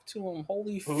talk to him.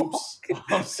 Holy Oops. fuck!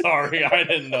 I'm sorry, I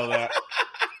didn't know that.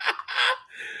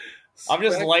 I'm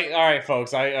just light. All right,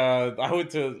 folks. I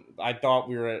thought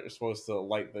we were supposed to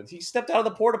light the. He stepped out of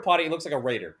the porta potty. He looks like a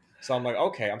raider. So I'm like,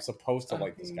 okay, I'm supposed to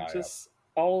light this guy up.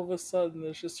 All of a sudden,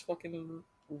 there's just fucking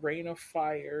rain of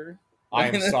fire. I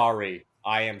am sorry.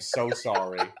 I am so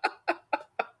sorry.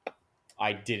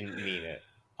 I didn't mean it.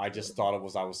 I just thought it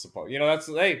was I was supposed.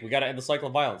 Hey, we got to end the cycle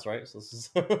of violence, right? So this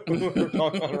is we're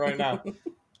talking about it right now.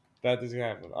 Bad things gonna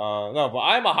happen. No, but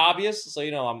I'm a hobbyist, so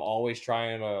I'm always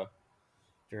trying to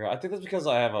figure out. I think that's because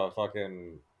I have a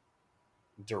fucking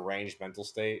deranged mental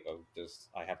state of just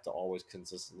I have to always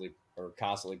constantly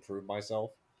prove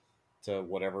myself to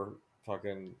whatever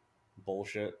fucking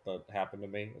bullshit that happened to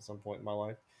me at some point in my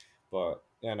life. But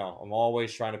I'm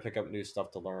always trying to pick up new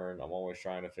stuff to learn. I'm always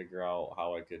trying to figure out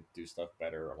how I could do stuff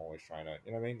better. I'm always trying to,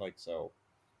 you know what I mean? Like, so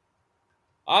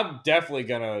I'm definitely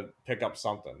gonna pick up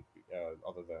something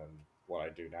other than what I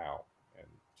do now, and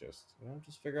just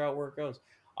figure out where it goes.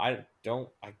 I don't.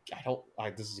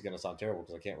 This is gonna sound terrible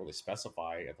because I can't really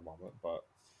specify at the moment, but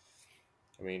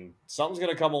I mean, something's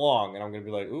gonna come along, and I'm gonna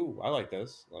be like, "Ooh, I like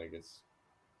this." Like it's,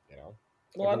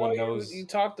 Well, everyone I know knows. you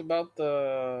talked about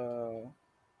the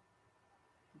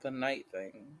knight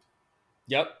thing.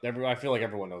 Yep, I feel like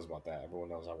everyone knows about that. Everyone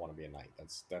knows I want to be a knight.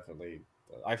 That's definitely.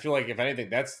 I feel like if anything,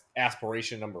 that's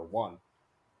aspiration number one.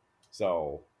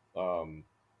 So,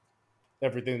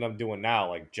 everything that I'm doing now,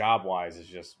 like job wise, is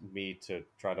just me to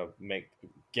try to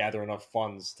gather enough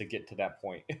funds to get to that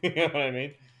point. You know what I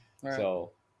mean? Right.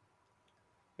 So,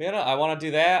 I want to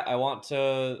do that. I want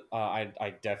to.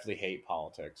 I definitely hate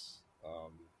politics,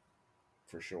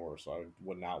 for sure. So I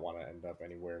would not want to end up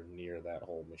anywhere near that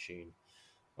whole machine.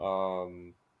 I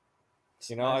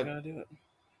gotta do it,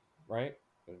 right?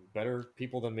 Better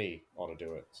people than me ought to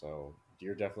do it. So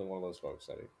you're definitely one of those folks,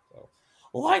 Eddie. So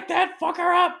light that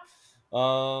fucker up.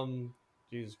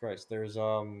 Jesus Christ. There's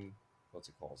what's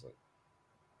it called?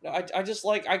 I just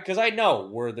like because I know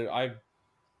where I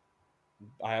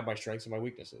have my strengths and my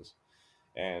weaknesses,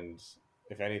 and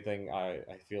if anything, I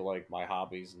feel like my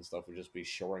hobbies and stuff would just be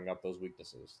shoring up those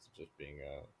weaknesses, just being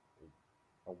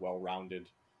a well-rounded,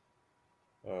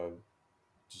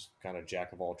 just kind of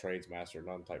jack of all trades, master of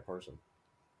none type person.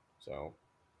 So,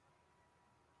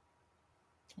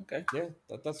 okay, yeah,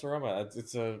 that's where I'm at.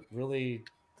 It's a really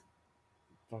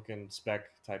fucking spec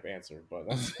type answer, but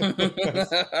that's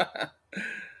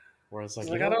where it's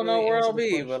like, I don't know where I'll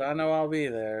be, but I know I'll be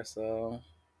there. So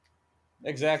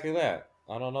exactly that.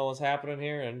 I don't know what's happening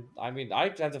here, and I mean,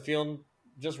 I had the feeling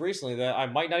just recently that I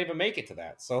might not even make it to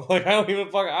that. So like, I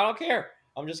don't care.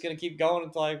 I'm just gonna keep going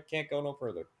until I can't go no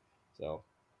further. So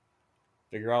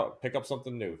pick up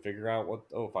something new. Figure out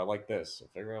if I like this.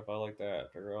 Figure out if I like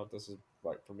that. Figure out if this is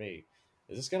right for me.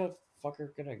 Is this fucker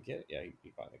gonna get? Yeah,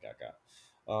 he finally got.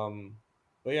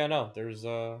 But yeah, no, there's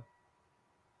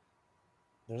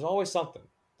always something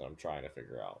that I'm trying to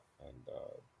figure out, and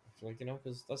I feel like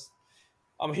because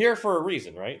I'm here for a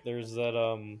reason, right? There's that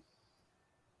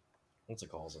what's it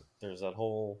called? There's that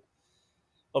whole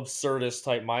absurdist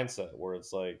type mindset where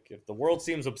it's like if the world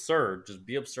seems absurd, just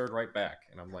be absurd right back.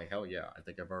 And I'm like, hell yeah, I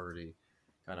think I've already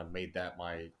kind of made that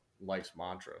my life's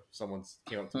mantra. Someone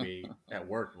came up to me at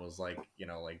work and was like,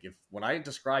 like if when I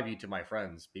describe you to my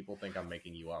friends, people think I'm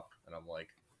making you up, and I'm like,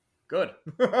 good.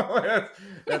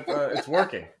 It's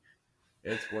working.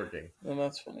 It's working. Well,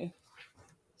 that's funny.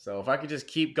 So if I could just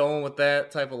keep going with that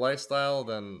type of lifestyle,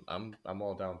 then I'm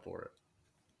all down for it.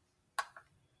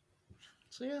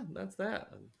 So yeah, that's that.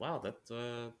 Wow, that's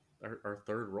our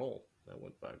third roll. That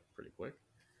went by pretty quick.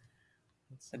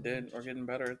 I did. We're getting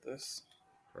better at this.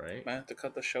 Right. Might have to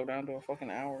cut the show down to a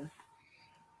fucking hour.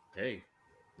 Hey,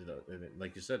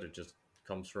 like you said, it just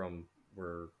comes from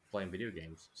we're playing video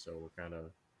games, so we're kind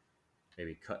of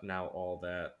maybe cutting out all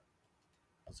that.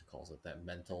 What's it called? That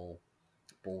mental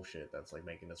bullshit that's like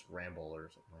making us ramble or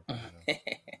something like that.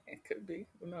 It could be.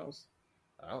 Who knows?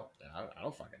 I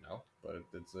don't fucking know, but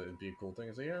it'd be a cool thing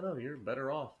to say. Yeah, no, you're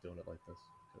better off doing it like this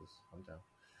because I'm down.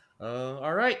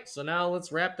 All right, so now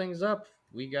let's wrap things up.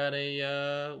 We got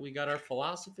our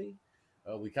philosophy.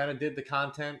 We kind of did the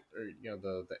content, or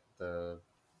the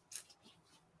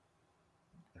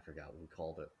I forgot what we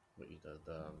called it. What you did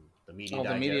the media Oh, the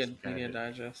digest. media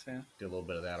digest. Yeah. Did a little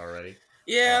bit of that already.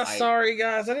 Yeah. Sorry,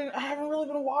 guys. I haven't really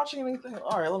been watching anything.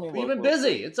 All right, let me look. You've been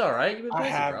busy. It's all right. You've been busy,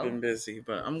 I have bro. been busy,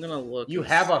 but I'm gonna look. You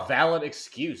have a valid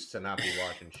excuse to not be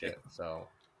watching shit. So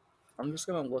I'm just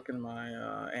gonna look in my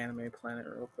Anime Planet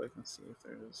real quick and see if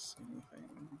there's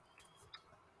anything.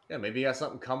 yeah, maybe you got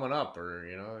something coming up, or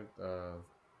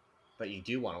that you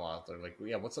do want to watch. Or like,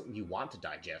 yeah, what's something you want to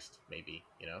digest? Maybe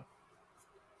Let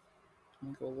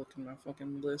me go look in my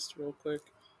fucking list real quick.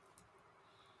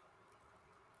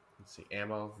 Let's see,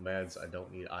 ammo, meds. I don't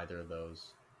need either of those.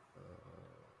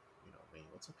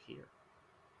 What's up here?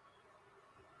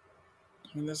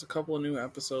 I mean, there's a couple of new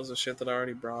episodes of shit that I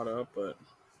already brought up, but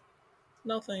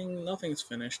nothing's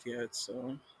finished yet.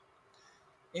 So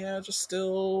yeah, just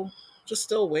still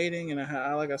waiting. And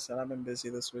like I said, I've been busy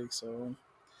this week, so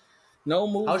no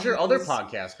movies. How's your other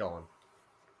podcast going?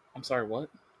 I'm sorry, what?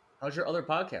 How's your other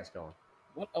podcast going?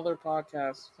 What other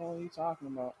podcast? What are you talking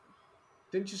about?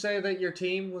 Didn't you say that your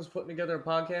team was putting together a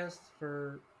podcast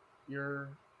for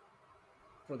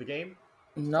the game?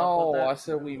 No, I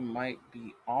said we might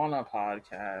be on a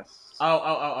podcast.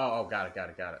 Oh, got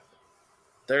it.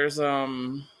 There's for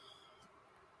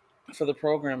the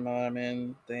program that I'm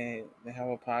in, they have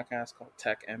a podcast called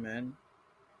Tech MN,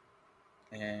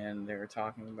 and they were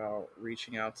talking about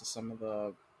reaching out to some of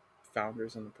the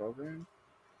founders in the program,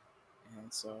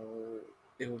 and so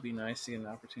it would be nice to get an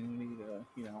opportunity to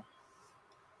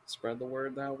spread the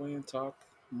word that way and talk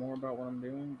more about what I'm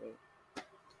doing, but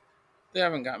they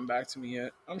haven't gotten back to me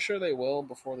yet. I'm sure they will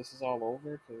before this is all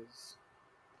over, because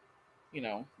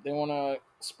they want to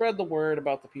spread the word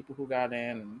about the people who got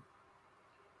in and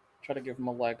try to give them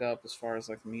a leg up as far as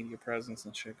like media presence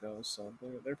and shit goes. So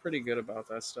they're pretty good about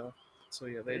that stuff. So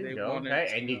yeah, they wanted.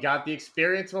 Hey, and you got the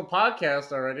experience of a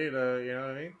podcast already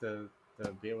to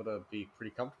be able to be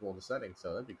pretty comfortable in the setting.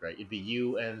 So that'd be great. It'd be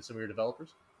you and some of your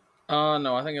developers.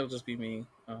 No, I think it'll just be me.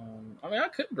 I mean, I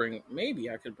could bring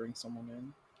someone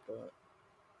in, but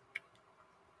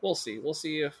we'll see. We'll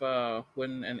see if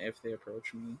when and if they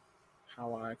approach me,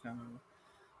 how I kind of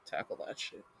tackle that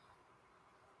shit.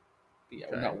 But yeah,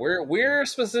 okay. No, we're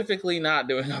specifically not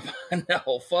doing a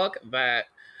no. Fuck that.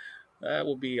 That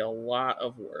will be a lot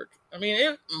of work. I mean,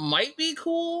 it might be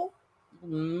cool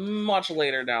much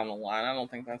later down the line. I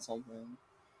don't think that's something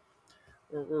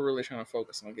we're really trying to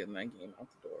focus on getting that game out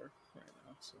the door right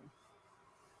now. So,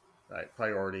 right,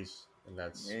 priorities, and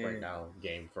that's right now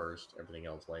game first, everything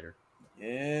else later.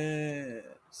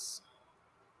 Yes.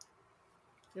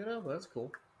 That's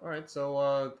cool. All right, so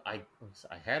I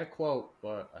had a quote,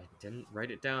 but I didn't write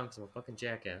it down because I'm a fucking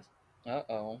jackass.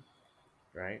 Uh-oh.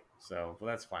 Right? So, well,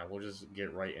 that's fine. We'll just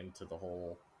get right into the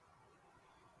whole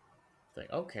thing.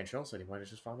 Oh, Cantrell said he might have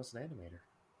just found us an animator.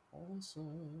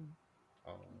 Awesome.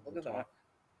 Look at that.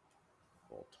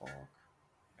 We'll talk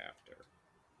after.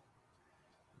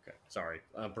 Okay, sorry.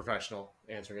 I'm professional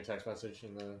answering a text message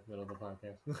in the middle of the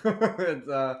podcast.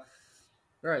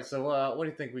 All right, so what do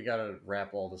you think we got to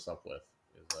wrap all this up with?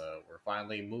 Is we're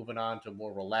finally moving on to a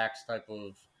more relaxed type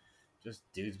of just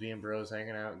dudes being bros,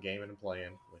 hanging out, gaming and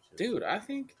playing. Which is dude, I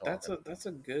think that's a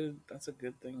good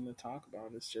thing to talk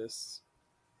about. It's just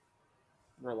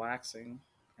relaxing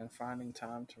and finding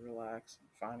time to relax, and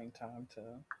finding time to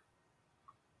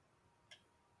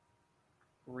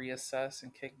reassess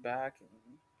and kick back,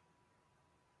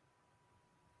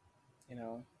 and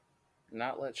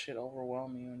not let shit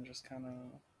overwhelm you, and just kind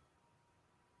of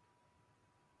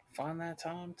find that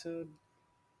time to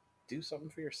do something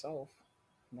for yourself.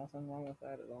 Nothing wrong with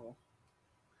that at all.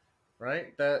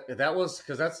 right? That was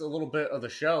because that's a little bit of the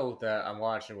show that I'm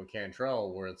watching with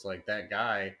Cantrell, where it's like that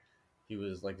guy, he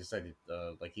was like I said,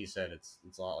 like he said, it's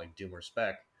a lot like Doom or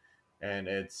Spec, and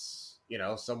it's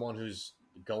someone who's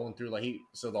going through like he.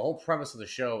 So the whole premise of the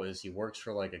show is he works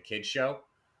for like a kid show.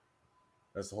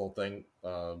 That's the whole thing.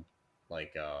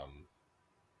 Like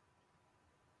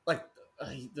like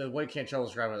the way Cantrell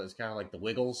described it is kind of like the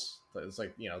Wiggles. It's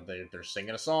like they're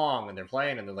singing a song and they're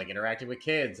playing and they're like interacting with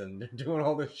kids and they're doing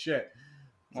all this shit.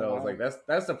 Oh, So it's wow. like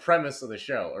that's the premise of the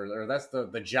show, or that's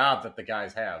the job that the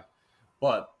guys have,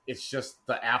 but it's just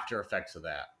the after effects of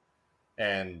that.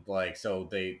 And like so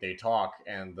they talk,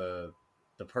 and the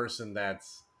person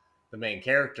that's the main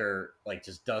character like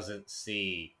just doesn't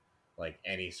see like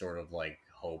any sort of like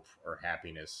hope or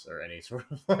happiness or any sort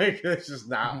of like it's just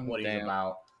not what he's Damn.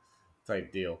 about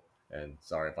type deal. And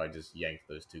sorry if I just yanked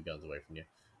those two guns away from you.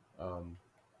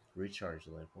 Recharge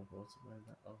the lamp. What's it?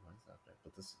 Oh, mine's not bad.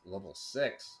 But this is level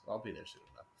 6. I'll be there soon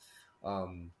enough.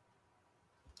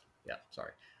 Yeah,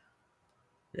 sorry.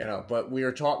 But we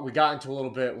got into a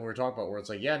little bit when we were talking about where it's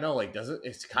like, yeah, no, like, does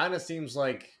it kind of seems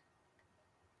like,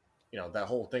 that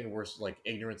whole thing where like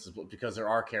ignorance is because there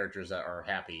are characters that are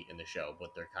happy in the show, but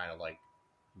they're kind of like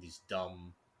these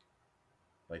dumb,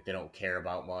 like they don't care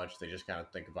about much. They just kind of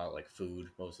think about like food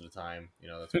most of the time.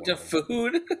 That's one The of them.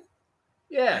 food.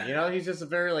 Yeah, he's just a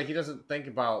very like he doesn't think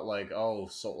about like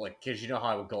so like kids. How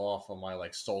I would go off on my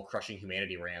like soul crushing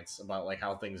humanity rants about like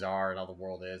how things are and how the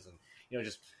world is, and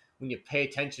just when you pay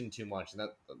attention too much, and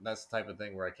that's the type of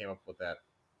thing where I came up with that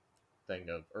thing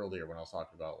of earlier when I was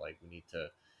talking about like we need to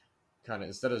kind of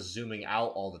instead of zooming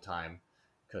out all the time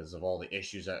because of all the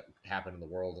issues that happen in the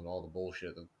world and all the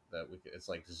bullshit it's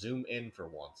like zoom in for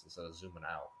once instead of zooming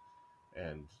out.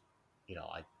 And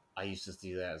I used to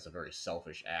see that as a very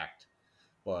selfish act,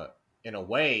 but in a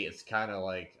way it's kind of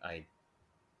like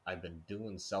I've been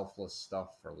doing selfless stuff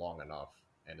for long enough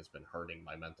and it's been hurting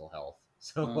my mental health.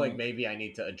 So like maybe I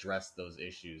need to address those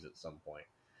issues at some point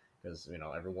because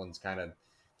everyone's kind of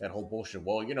that whole bullshit.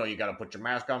 Well, you got to put your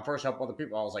mask on first, help other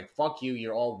people. I was like, fuck you.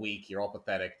 You're all weak. You're all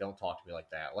pathetic. Don't talk to me like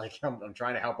that. Like I'm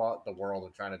trying to help out the world.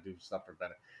 I'm trying to do stuff for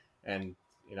better. And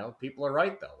people are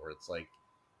right though, where it's like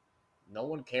no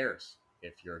one cares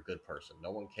if you're a good person.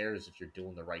 No one cares if you're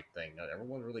doing the right thing.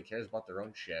 Everyone really cares about their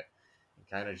own shit. And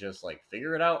kind of just like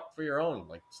figure it out for your own.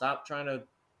 Like stop trying to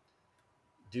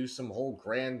do some whole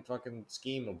grand fucking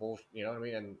scheme of bullshit. You know what I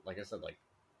mean? And like I said, like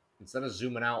instead of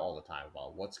zooming out all the time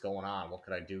about what's going on, what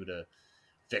could I do to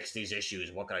fix these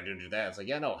issues? What can I do to do that? It's like,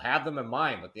 yeah, no, have them in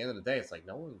mind. But at the end of the day, it's like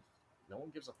no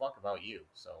one gives a fuck about you.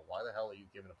 So why the hell are you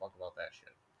giving a fuck about that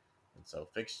shit? And so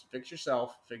fix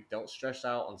yourself. Don't stress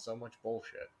out on so much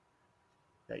bullshit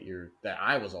that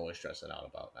I was always stressing out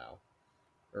about now,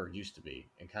 or used to be,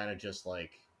 and kind of just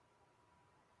like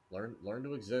learn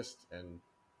to exist and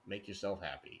make yourself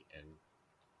happy and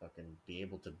fucking be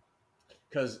able to.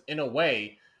 Because in a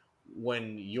way,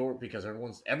 when you're because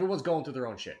everyone's going through their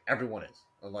own shit. Everyone is,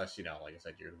 unless like I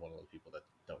said, you're one of those people that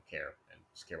don't care and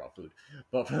just care about food.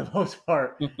 But for the most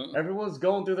part, everyone's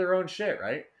going through their own shit,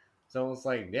 right? So it's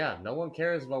like, yeah, no one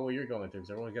cares about what you're going through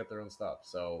because everyone's got their own stuff.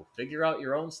 So figure out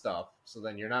your own stuff, so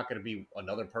then you're not going to be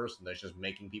another person that's just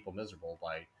making people miserable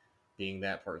by being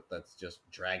that person that's just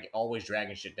always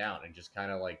dragging shit down, and just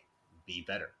kind of like be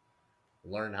better.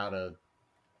 Learn how to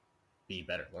be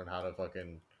better. Learn how to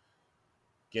fucking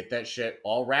get that shit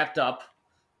all wrapped up,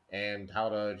 and how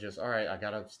to just all right, I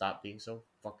gotta stop being so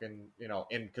fucking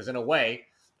and because in a way,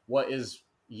 what is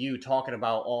you talking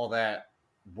about all that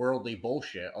worldly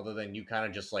bullshit other than you kind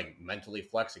of just like mentally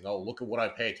flexing, oh look at what I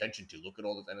pay attention to, look at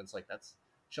all this, and it's like that's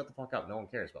shut the fuck up. No one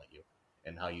cares about you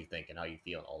and how you think and how you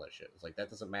feel and all that shit. It's like that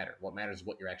doesn't matter. What matters is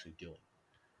what you're actually doing.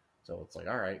 So it's like,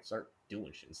 all right, start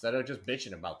doing shit instead of just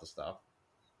bitching about the stuff.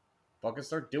 Fucking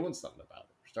start doing something about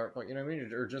it. Start, you know what I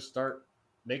mean, or just start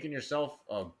making yourself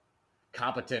a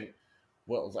competent.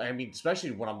 Well, I mean,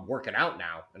 especially when I'm working out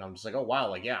now, and I'm just like, oh wow,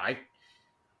 like yeah,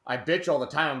 I bitch all the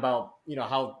time about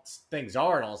how things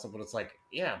are and all stuff, but it's like,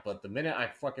 yeah, but the minute I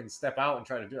fucking step out and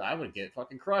try to do it, I would get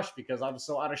fucking crushed because I'm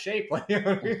so out of shape. Like, you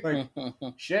know what I mean?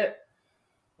 Like shit.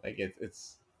 Like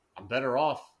it's I'm better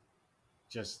off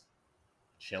just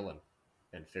chilling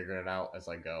and figuring it out as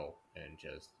I go, and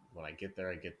just when I get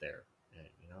there, I get there, and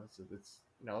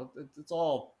it's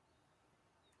all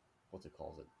what's it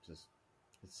called? It just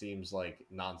it seems like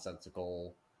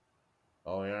nonsensical.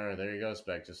 Oh yeah, there you go,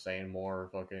 Spec. Just saying more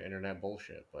fucking internet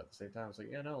bullshit. But at the same time, it's like,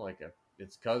 yeah, no, like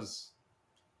it's because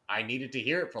I needed to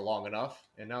hear it for long enough,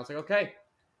 and now it's like, okay,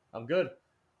 I'm good,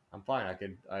 I'm fine.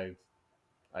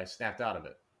 I snapped out of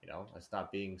it. I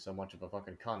stopped being so much of a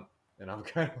fucking cunt, and I'm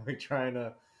kind of like trying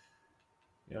to,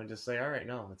 Just say, all right,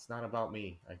 no, it's not about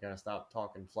me. I gotta stop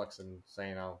talking, flexing,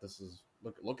 saying, oh, this is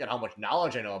look at how much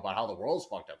knowledge I know about how the world's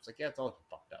fucked up. It's like, yeah, it's all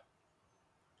fucked up.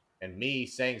 And me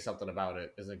saying something about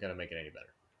it isn't gonna make it any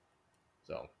better.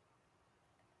 So,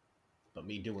 but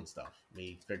me doing stuff,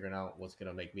 me figuring out what's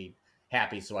gonna make me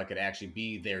happy, so I could actually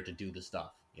be there to do the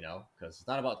stuff. Because it's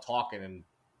not about talking and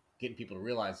getting people to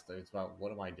realize that it's about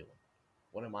what am I doing?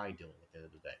 What am I doing at the end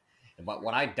of the day? And but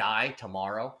when I die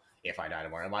tomorrow, if I die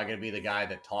tomorrow, am I going to be the guy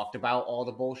that talked about all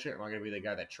the bullshit? Or am I going to be the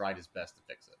guy that tried his best to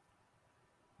fix it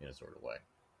in a sort of way?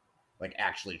 Like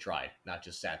actually tried, not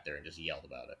just sat there and just yelled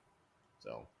about it.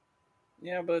 So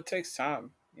Yeah, but it takes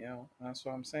time. That's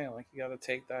what I'm saying. Like, you got to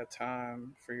take that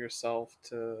time for yourself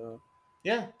to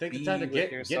yeah, take the time be to with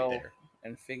get yourself there.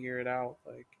 and figure it out.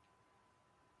 Like,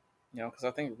 because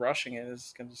I think rushing it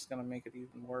is just gonna make it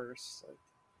even worse. Like,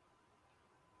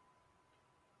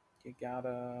 you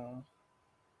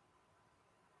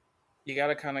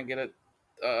gotta kind of get it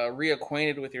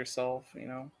reacquainted with yourself.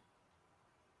 Yeah,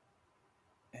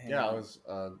 I And was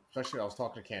especially I was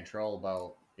talking to Cantrell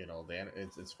about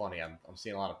it's funny. I'm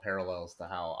seeing a lot of parallels to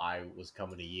how I was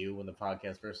coming to you when the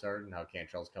podcast first started, and how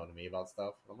Cantrell's coming to me about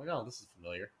stuff. I'm like, oh, this is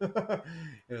familiar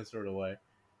in a sort of way.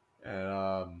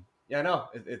 And yeah, no,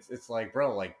 it's like,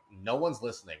 bro, like no one's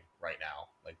listening right now.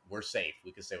 Like we're safe.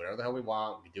 We can say whatever the hell we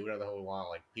want. We can do whatever the hell we want.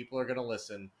 Like people are gonna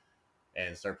listen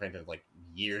and start paying attention like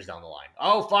years down the line.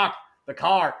 Oh fuck, the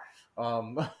car.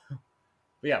 But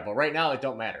yeah, but right now it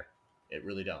don't matter. It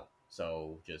really don't.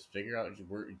 So just figure out.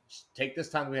 Just take this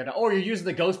time that we had. Oh, you're using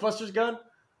the Ghostbusters gun?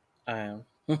 I am.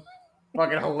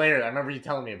 Fucking hilarious. I remember you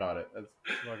telling me about it. That's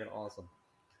fucking awesome.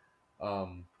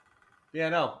 Yeah,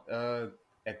 no.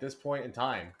 At this point in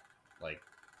time, like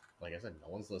like I said, no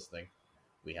one's listening.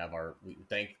 We have we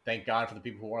thank God for the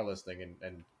people who are listening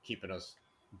and keeping us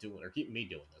doing or keeping me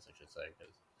doing this, I should say,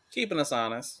 because Keeping us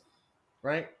honest.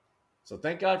 right. So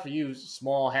thank God for you,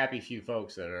 small happy few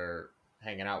folks that are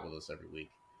hanging out with us every week.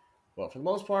 But for the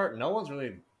most part, no one's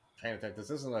really paying attention. This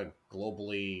isn't a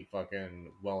globally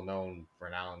fucking well known,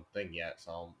 renowned thing yet.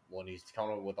 So when he's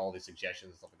coming up with all these suggestions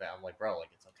and stuff like that, I'm like, bro, like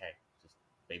it's okay, just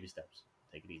baby steps,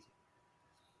 take it easy,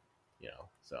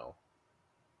 So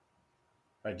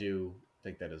I do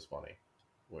think that is funny,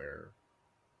 where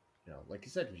like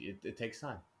you said, it takes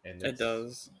time, and It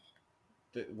does.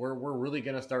 we're really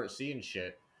gonna start seeing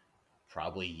shit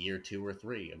probably year 2 or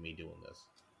 3 of me doing this.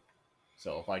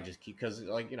 So if I just keep, because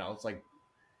it's like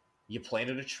you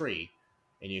planted a tree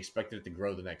and you expected it to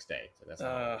grow the next day. So that's not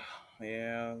how it works.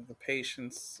 Yeah, the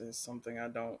patience is something I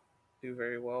don't do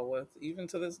very well with, even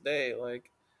to this day. Like,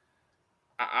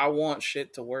 I want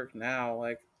shit to work now.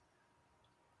 Like,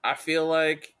 I feel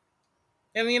like,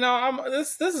 and I'm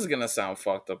this is gonna sound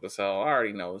fucked up as hell. I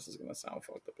already know this is gonna sound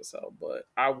fucked up as hell, but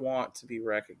I want to be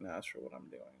recognized for what I'm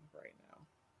doing right now.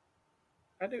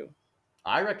 I do.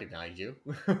 I recognize you.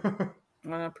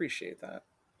 I appreciate that.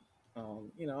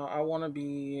 I want to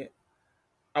be.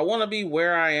 I want to be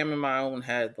where I am in my own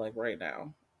head, like right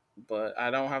now, but I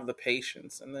don't have the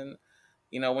patience. And then,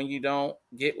 when you don't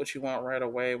get what you want right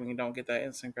away, when you don't get that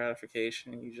instant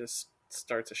gratification, you just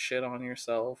start to shit on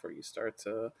yourself, or you start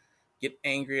to get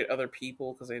angry at other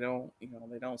people because they don't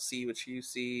see what you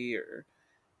see, or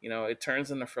it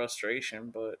turns into frustration.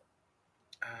 But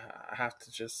I have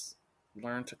to just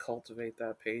learn to cultivate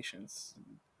that patience.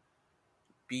 And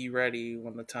be ready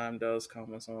when the time does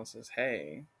come and someone says,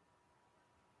 "Hey,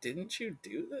 didn't you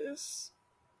do this?"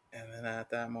 And then at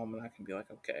that moment I can be like,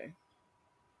 okay,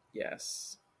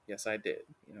 yes I did,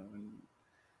 and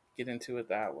get into it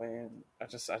that way. And I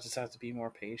just have to be more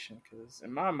patient, because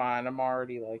in my mind I'm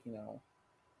already like,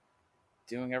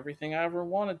 doing everything I ever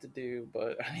wanted to do,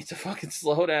 but I need to fucking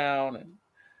slow down and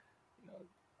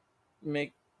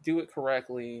make do it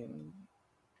correctly and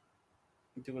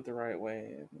do it the right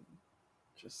way, and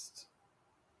just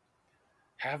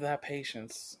have that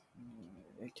patience.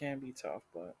 It can be tough,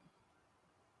 but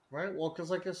Right. Well, because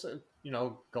like I said,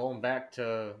 going back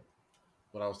to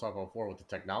what I was talking about before with the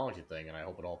technology thing, and I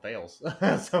hope it all fails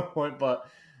at some point. But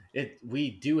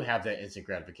we do have that instant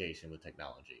gratification with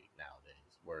technology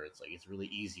nowadays, where it's like it's really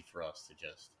easy for us to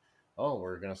just, oh,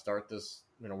 we're gonna start this.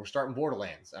 We're starting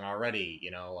Borderlands, and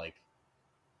already, like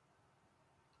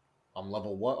I'm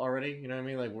level what already? You know what I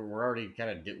mean? Like we're already kind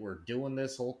of we're doing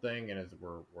this whole thing, and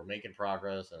we're making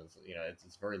progress, and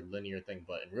it's a very linear thing.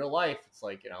 But in real life, it's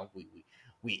like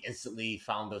we instantly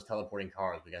found those teleporting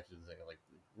cars. We got to the thing like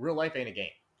real life ain't a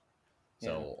game.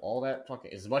 So yeah. all that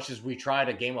fucking, as much as we try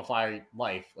to gamify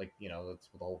life, like that's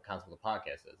what the whole concept of the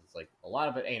podcast is. It's like a lot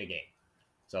of it ain't a game.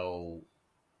 So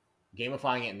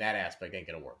gamifying it in that aspect ain't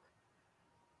gonna work.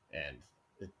 And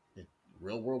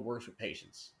real world works with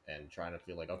patience and trying to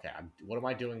feel like, okay, what am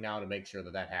I doing now to make sure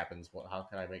that happens? How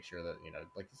can I make sure that,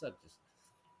 like you said, just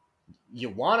you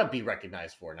want to be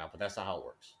recognized for it now, but that's not how it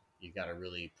works. You got to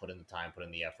really put in the time, put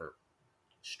in the effort,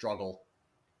 struggle,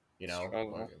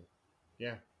 Struggle.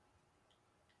 yeah,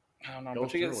 I don't know, go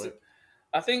but you get. through it.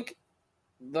 I think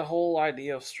the whole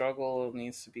idea of struggle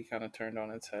needs to be kind of turned on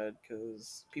its head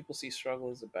because people see struggle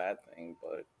as a bad thing,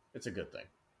 but It's a good thing.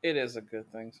 it is a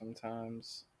good thing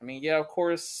sometimes. I mean, yeah, of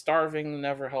course, starving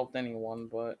never helped anyone,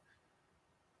 but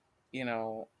you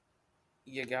know,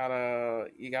 you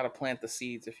gotta plant the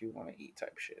seeds if you want to eat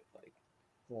type shit. Like,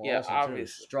 Well, yeah, also too,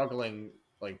 obviously, struggling,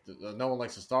 like no one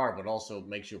likes to starve, but also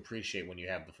makes you appreciate when you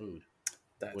have the food,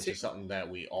 that which too. is something that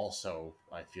we also,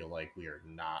 I feel like we are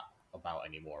not about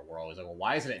anymore. We're always like, well,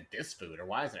 why isn't it this food or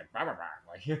why isn't it blah, blah, blah?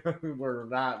 Like we're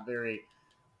not very.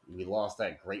 We lost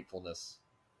that gratefulness.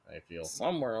 I feel.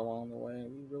 Somewhere along the way,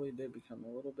 we really did become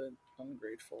a little bit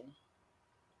ungrateful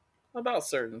about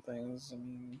certain things. I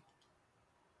mean,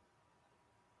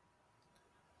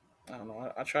 I don't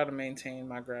know. I try to maintain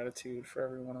my gratitude for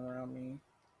everyone around me,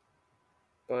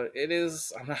 but it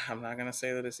is. I'm not gonna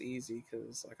say that it's easy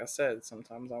because, like I said,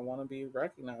 sometimes I want to be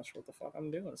recognized for what the fuck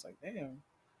I'm doing. It's like, damn.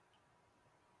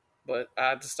 But I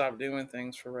had to stop doing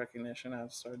things for recognition. I had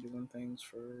to start doing things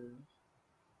for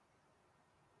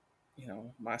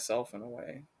myself in a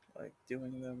way, like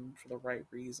doing them for the right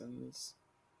reasons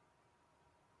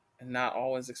and not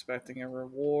always expecting a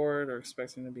reward or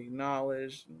expecting to be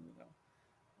acknowledged. And,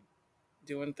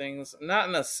 doing things not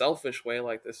in a selfish way,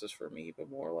 like this is for me, but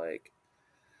more like,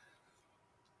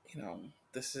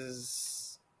 this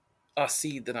is a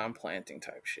seed that I'm planting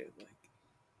type shit. Like,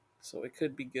 so it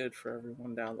could be good for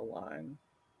everyone down the line,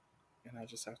 and I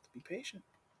just have to be patient.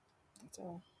 That's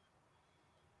all.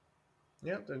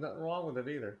 Yep, there's nothing wrong with it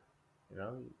either.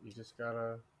 You just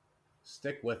gotta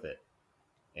stick with it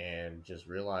and just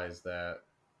realize that,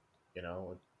 you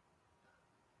know,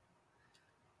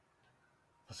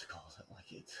 what's it called?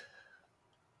 Like it.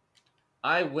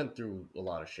 I went through a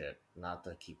lot of shit. Not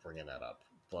to keep bringing that up,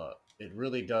 but it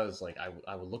really does. Like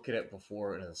I would look at it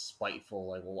before in a spiteful,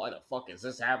 like, well, why the fuck is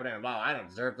this happening? Wow, I don't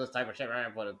deserve this type of shit, right?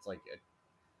 But it's like,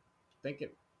 thinking,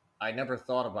 I never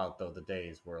thought about though the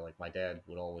days where like my dad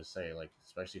would always say, like,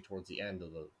 especially towards the end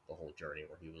of the whole journey,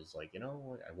 where he was like,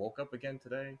 I woke up again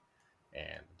today,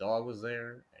 and the dog was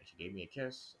there, and she gave me a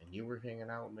kiss, and you were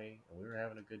hanging out with me, and we were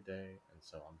having a good day, and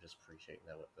so I'm just appreciating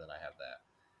that I have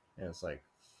that. And it's like,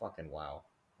 fucking wow,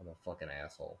 I'm a fucking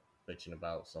asshole bitching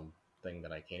about some thing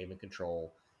that I can't even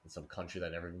control in some country that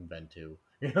I've never even been to.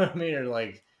 You know what I mean?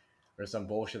 Or some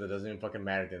bullshit that doesn't even fucking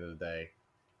matter at the end of the day.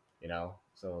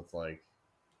 So it's like,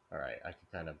 all right, I can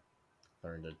kind of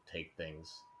learn to take things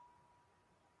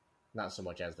not so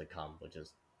much as they come, but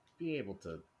just be able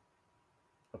to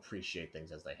appreciate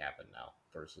things as they happen now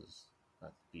versus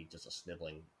not be just a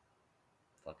sniveling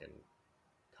fucking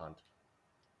cunt.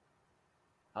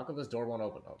 How come this door won't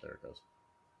open? Oh, there it goes.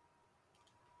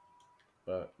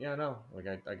 But yeah, no, like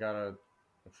I gotta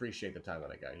appreciate the time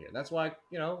that I got here. And that's why,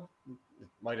 it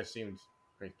might have seemed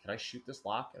great. Can I shoot this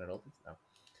lock and it opens? No.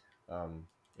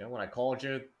 When I called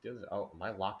you, oh, am I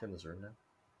locked in this room now?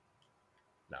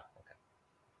 No.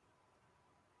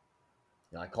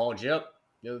 Okay. I called you up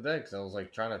the other day because I was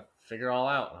like trying to figure it all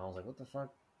out, and I was like, what the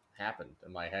fuck happened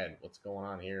in my head? What's going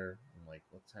on here? I'm like,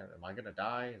 what's happening? Am I gonna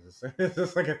die? Is this is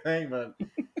this like a thing? But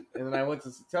and then I went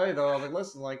to tell you though, I was like,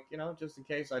 listen, like, just in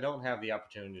case I don't have the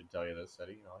opportunity to tell you this,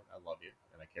 Eddie, I love you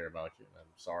and I care about you, and I'm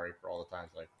sorry for all the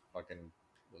times I fucking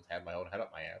had my own head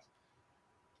up my ass.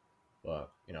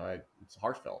 But it's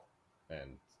heartfelt,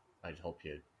 and I hope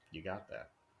you got that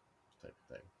type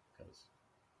of thing because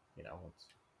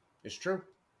it's true.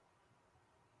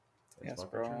 It's Yes,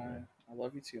 fucking bro. true, man. I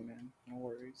love you too, man. No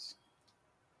worries.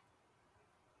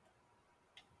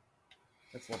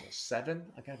 That's level 7.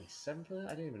 I gotta be 7 for that. I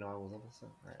didn't even know I was level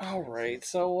 7. All Let's see. right.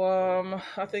 So,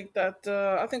 I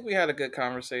think we had a good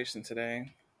conversation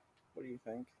today. What do you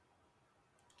think?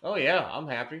 Oh yeah, I'm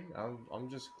happy. I'm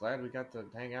just glad we got to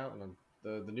hang out, and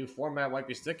the new format might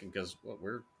be sticking because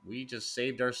we just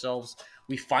saved ourselves.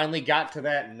 We finally got to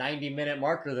that 90-minute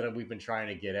marker that we've been trying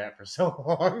to get at for so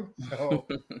long. So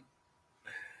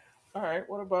All right.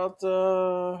 What about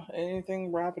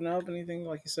anything wrapping up? Anything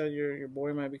like you said, your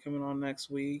boy might be coming on next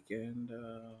week, and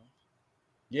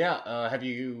yeah, have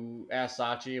you asked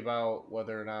Sachi about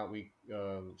whether or not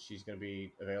she's gonna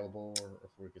be available, or if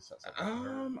we could set something up for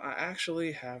her? I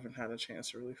actually haven't had a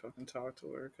chance to really fucking talk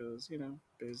to her because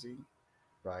busy.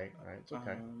 Right, it's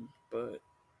okay. But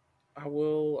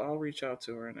I'll reach out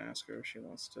to her and ask her if she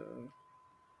wants to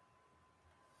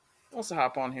wants to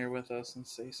hop on here with us and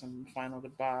say some final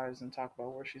goodbyes and talk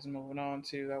about where she's moving on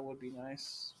to, that would be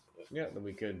nice. But Yeah, then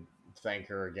we could thank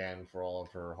her again for all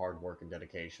of her hard work and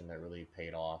dedication that really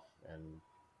paid off, and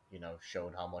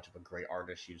showed how much of a great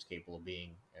artist she was capable of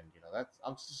being. And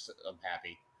I'm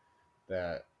happy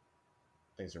that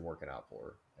things are working out for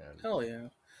her. And hell yeah.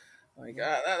 Like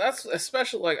that's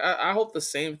especially like I hope the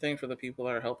same thing for the people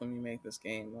that are helping me make this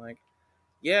game. Like,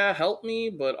 yeah, help me,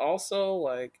 but also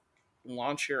like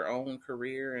launch your own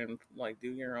career and like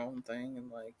do your own thing and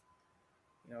like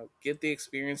get the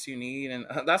experience you need. And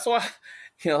that's why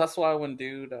that's why when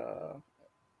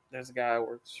there's a guy who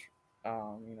works,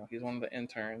 he's one of the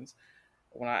interns.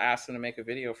 When I asked him to make a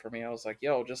video for me, I was like,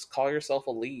 yo, just call yourself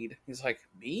a lead. He's like,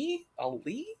 me? A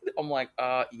lead? I'm like,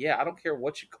 yeah, I don't care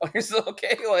what you call yourself,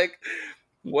 okay? Like,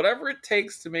 whatever it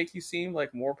takes to make you seem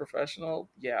like more professional,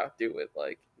 yeah, do it.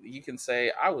 Like, you can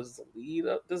say, I was the lead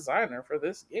designer for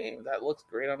this game. That looks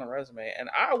great on a resume, and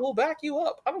I will back you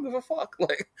up. I don't give a fuck.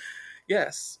 Like,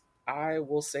 yes, I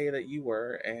will say that you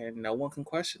were, and no one can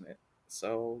question it.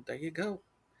 So, there you go.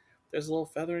 There's a little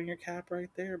feather in your cap right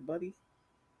there, buddy.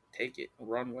 Take it,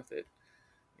 run with it.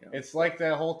 it's like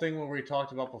that whole thing when we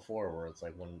talked about before, where it's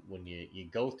like when you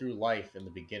go through life in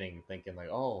the beginning thinking like,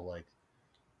 oh, like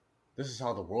this is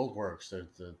how the world works.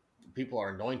 The people are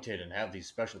anointed and have these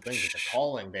special things. It's a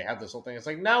calling. They have this whole thing. It's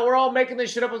like, no, we're all making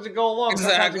this shit up as we go along.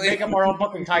 Exactly. Sometimes we make up our own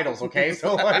fucking titles, okay?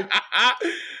 So like,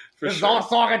 this is all a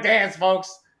song and dance,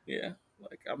 folks. Yeah,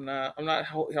 like I'm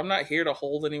not here to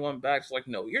hold anyone back. It's like,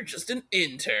 no, you're just an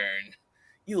intern.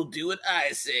 You'll do what I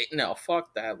say. No,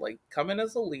 fuck that. Like, come in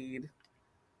as a lead.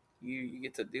 You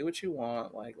get to do what you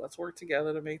want. Like, let's work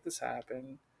together to make this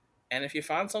happen. And if you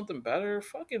find something better,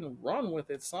 fucking run with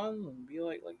it, son. And be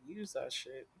like use that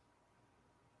shit.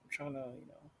 I'm trying to,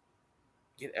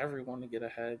 get everyone to get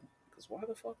ahead. Because why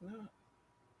the fuck not?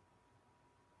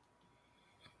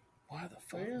 Why the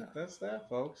fuck Yeah, not? that's that,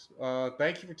 folks.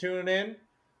 Thank you for tuning in.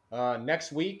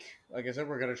 Next week, like I said,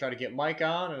 we're gonna try to get Mike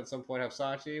on, and at some point have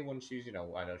Sachi when she's, I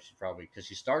know she's probably because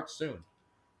she starts soon,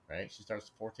 right? She starts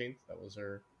the 14th. That was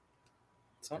her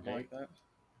Something like that.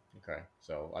 Okay,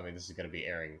 so I mean, this is gonna be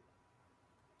airing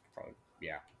probably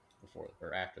before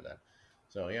or after that.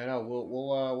 So yeah, no,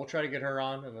 we'll try to get her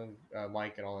on, and then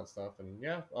Mike and all that stuff, and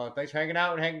yeah, thanks for hanging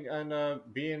out and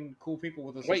being cool people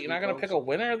with us. Wait, you're not gonna pick a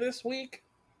winner this week?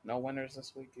 No winners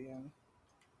this week again.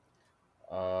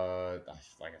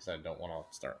 Like I said, don't want to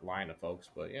start lying to folks,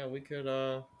 but yeah, we could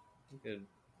do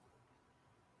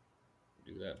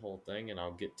that whole thing, and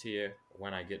I'll get to you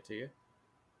when I get to you.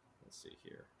 Let's see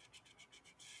here.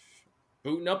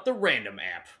 Booting up the random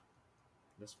app.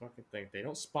 This fucking thing. They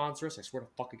don't sponsor us. I swear to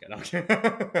fuck again.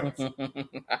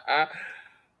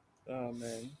 Oh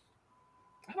man.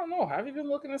 I don't know. Have you been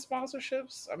looking at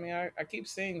sponsorships? I mean, I keep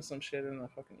seeing some shit in the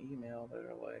fucking email that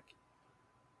are like,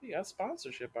 we got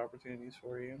sponsorship opportunities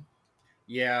for you.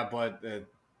 Yeah, but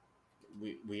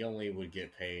we only would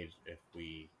get paid if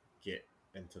we get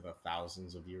into the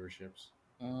thousands of viewerships.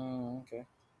 Oh, okay.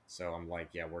 So I'm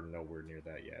like, yeah, we're nowhere near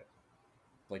that yet.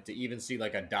 Like to even see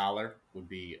like $1 would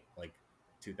be like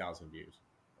 2,000 views.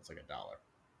 That's like $1.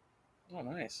 Oh,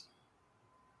 nice.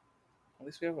 At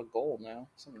least we have a goal now,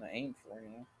 something to aim for,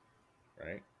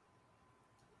 Right.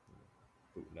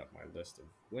 Booting up my list of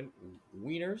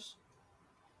wieners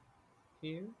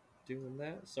here, doing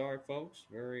that. Sorry, folks,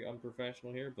 very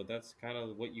unprofessional here, but that's kind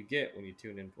of what you get when you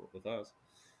tune in with us.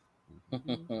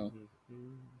 And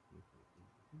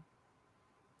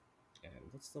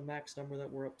what's the max number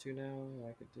that we're up to now?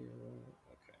 I could do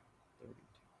okay, 32.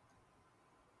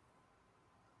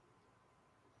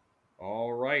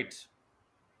 All right.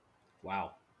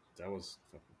 Wow, that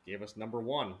gave us number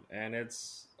 1, and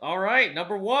it's all right.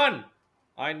 Number 1,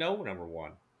 I know number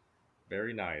 1.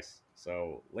 Very nice.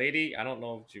 So, lady, I don't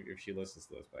know if she listens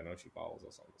to this, but I know she follows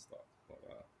us on this stuff.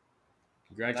 But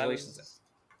congratulations.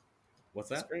 What's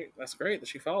that? That's great. That's great that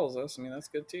she follows us. I mean, that's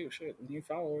good too. Shit, new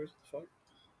followers. Fuck.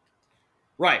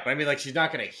 Right, but I mean, like, she's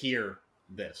not gonna hear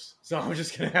this, so I'm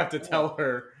just gonna have to tell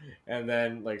her, and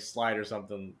then like slide or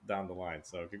something down the line.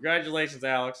 So, congratulations,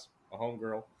 Alex, a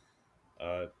homegirl.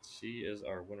 She is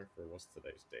our winner for what's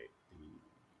today's date?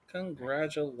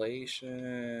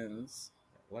 Congratulations.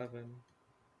 11.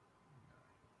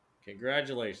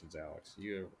 Congratulations, Alex.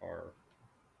 You are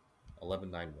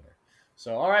 11-9 winner.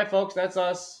 So, all right, folks, that's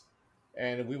us.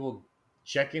 And we will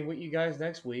check in with you guys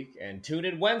next week. And tune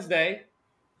in Wednesday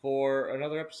for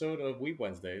another episode of Weeb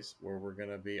Wednesdays, where we're going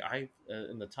to be,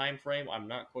 in the time frame, I'm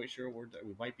not quite sure. We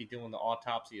might be doing the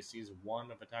autopsy of season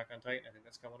 1 of Attack on Titan. I think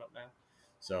that's coming up now.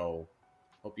 So,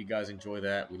 hope you guys enjoy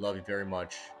that. We love you very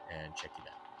much. And check you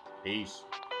out. Peace.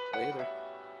 Later.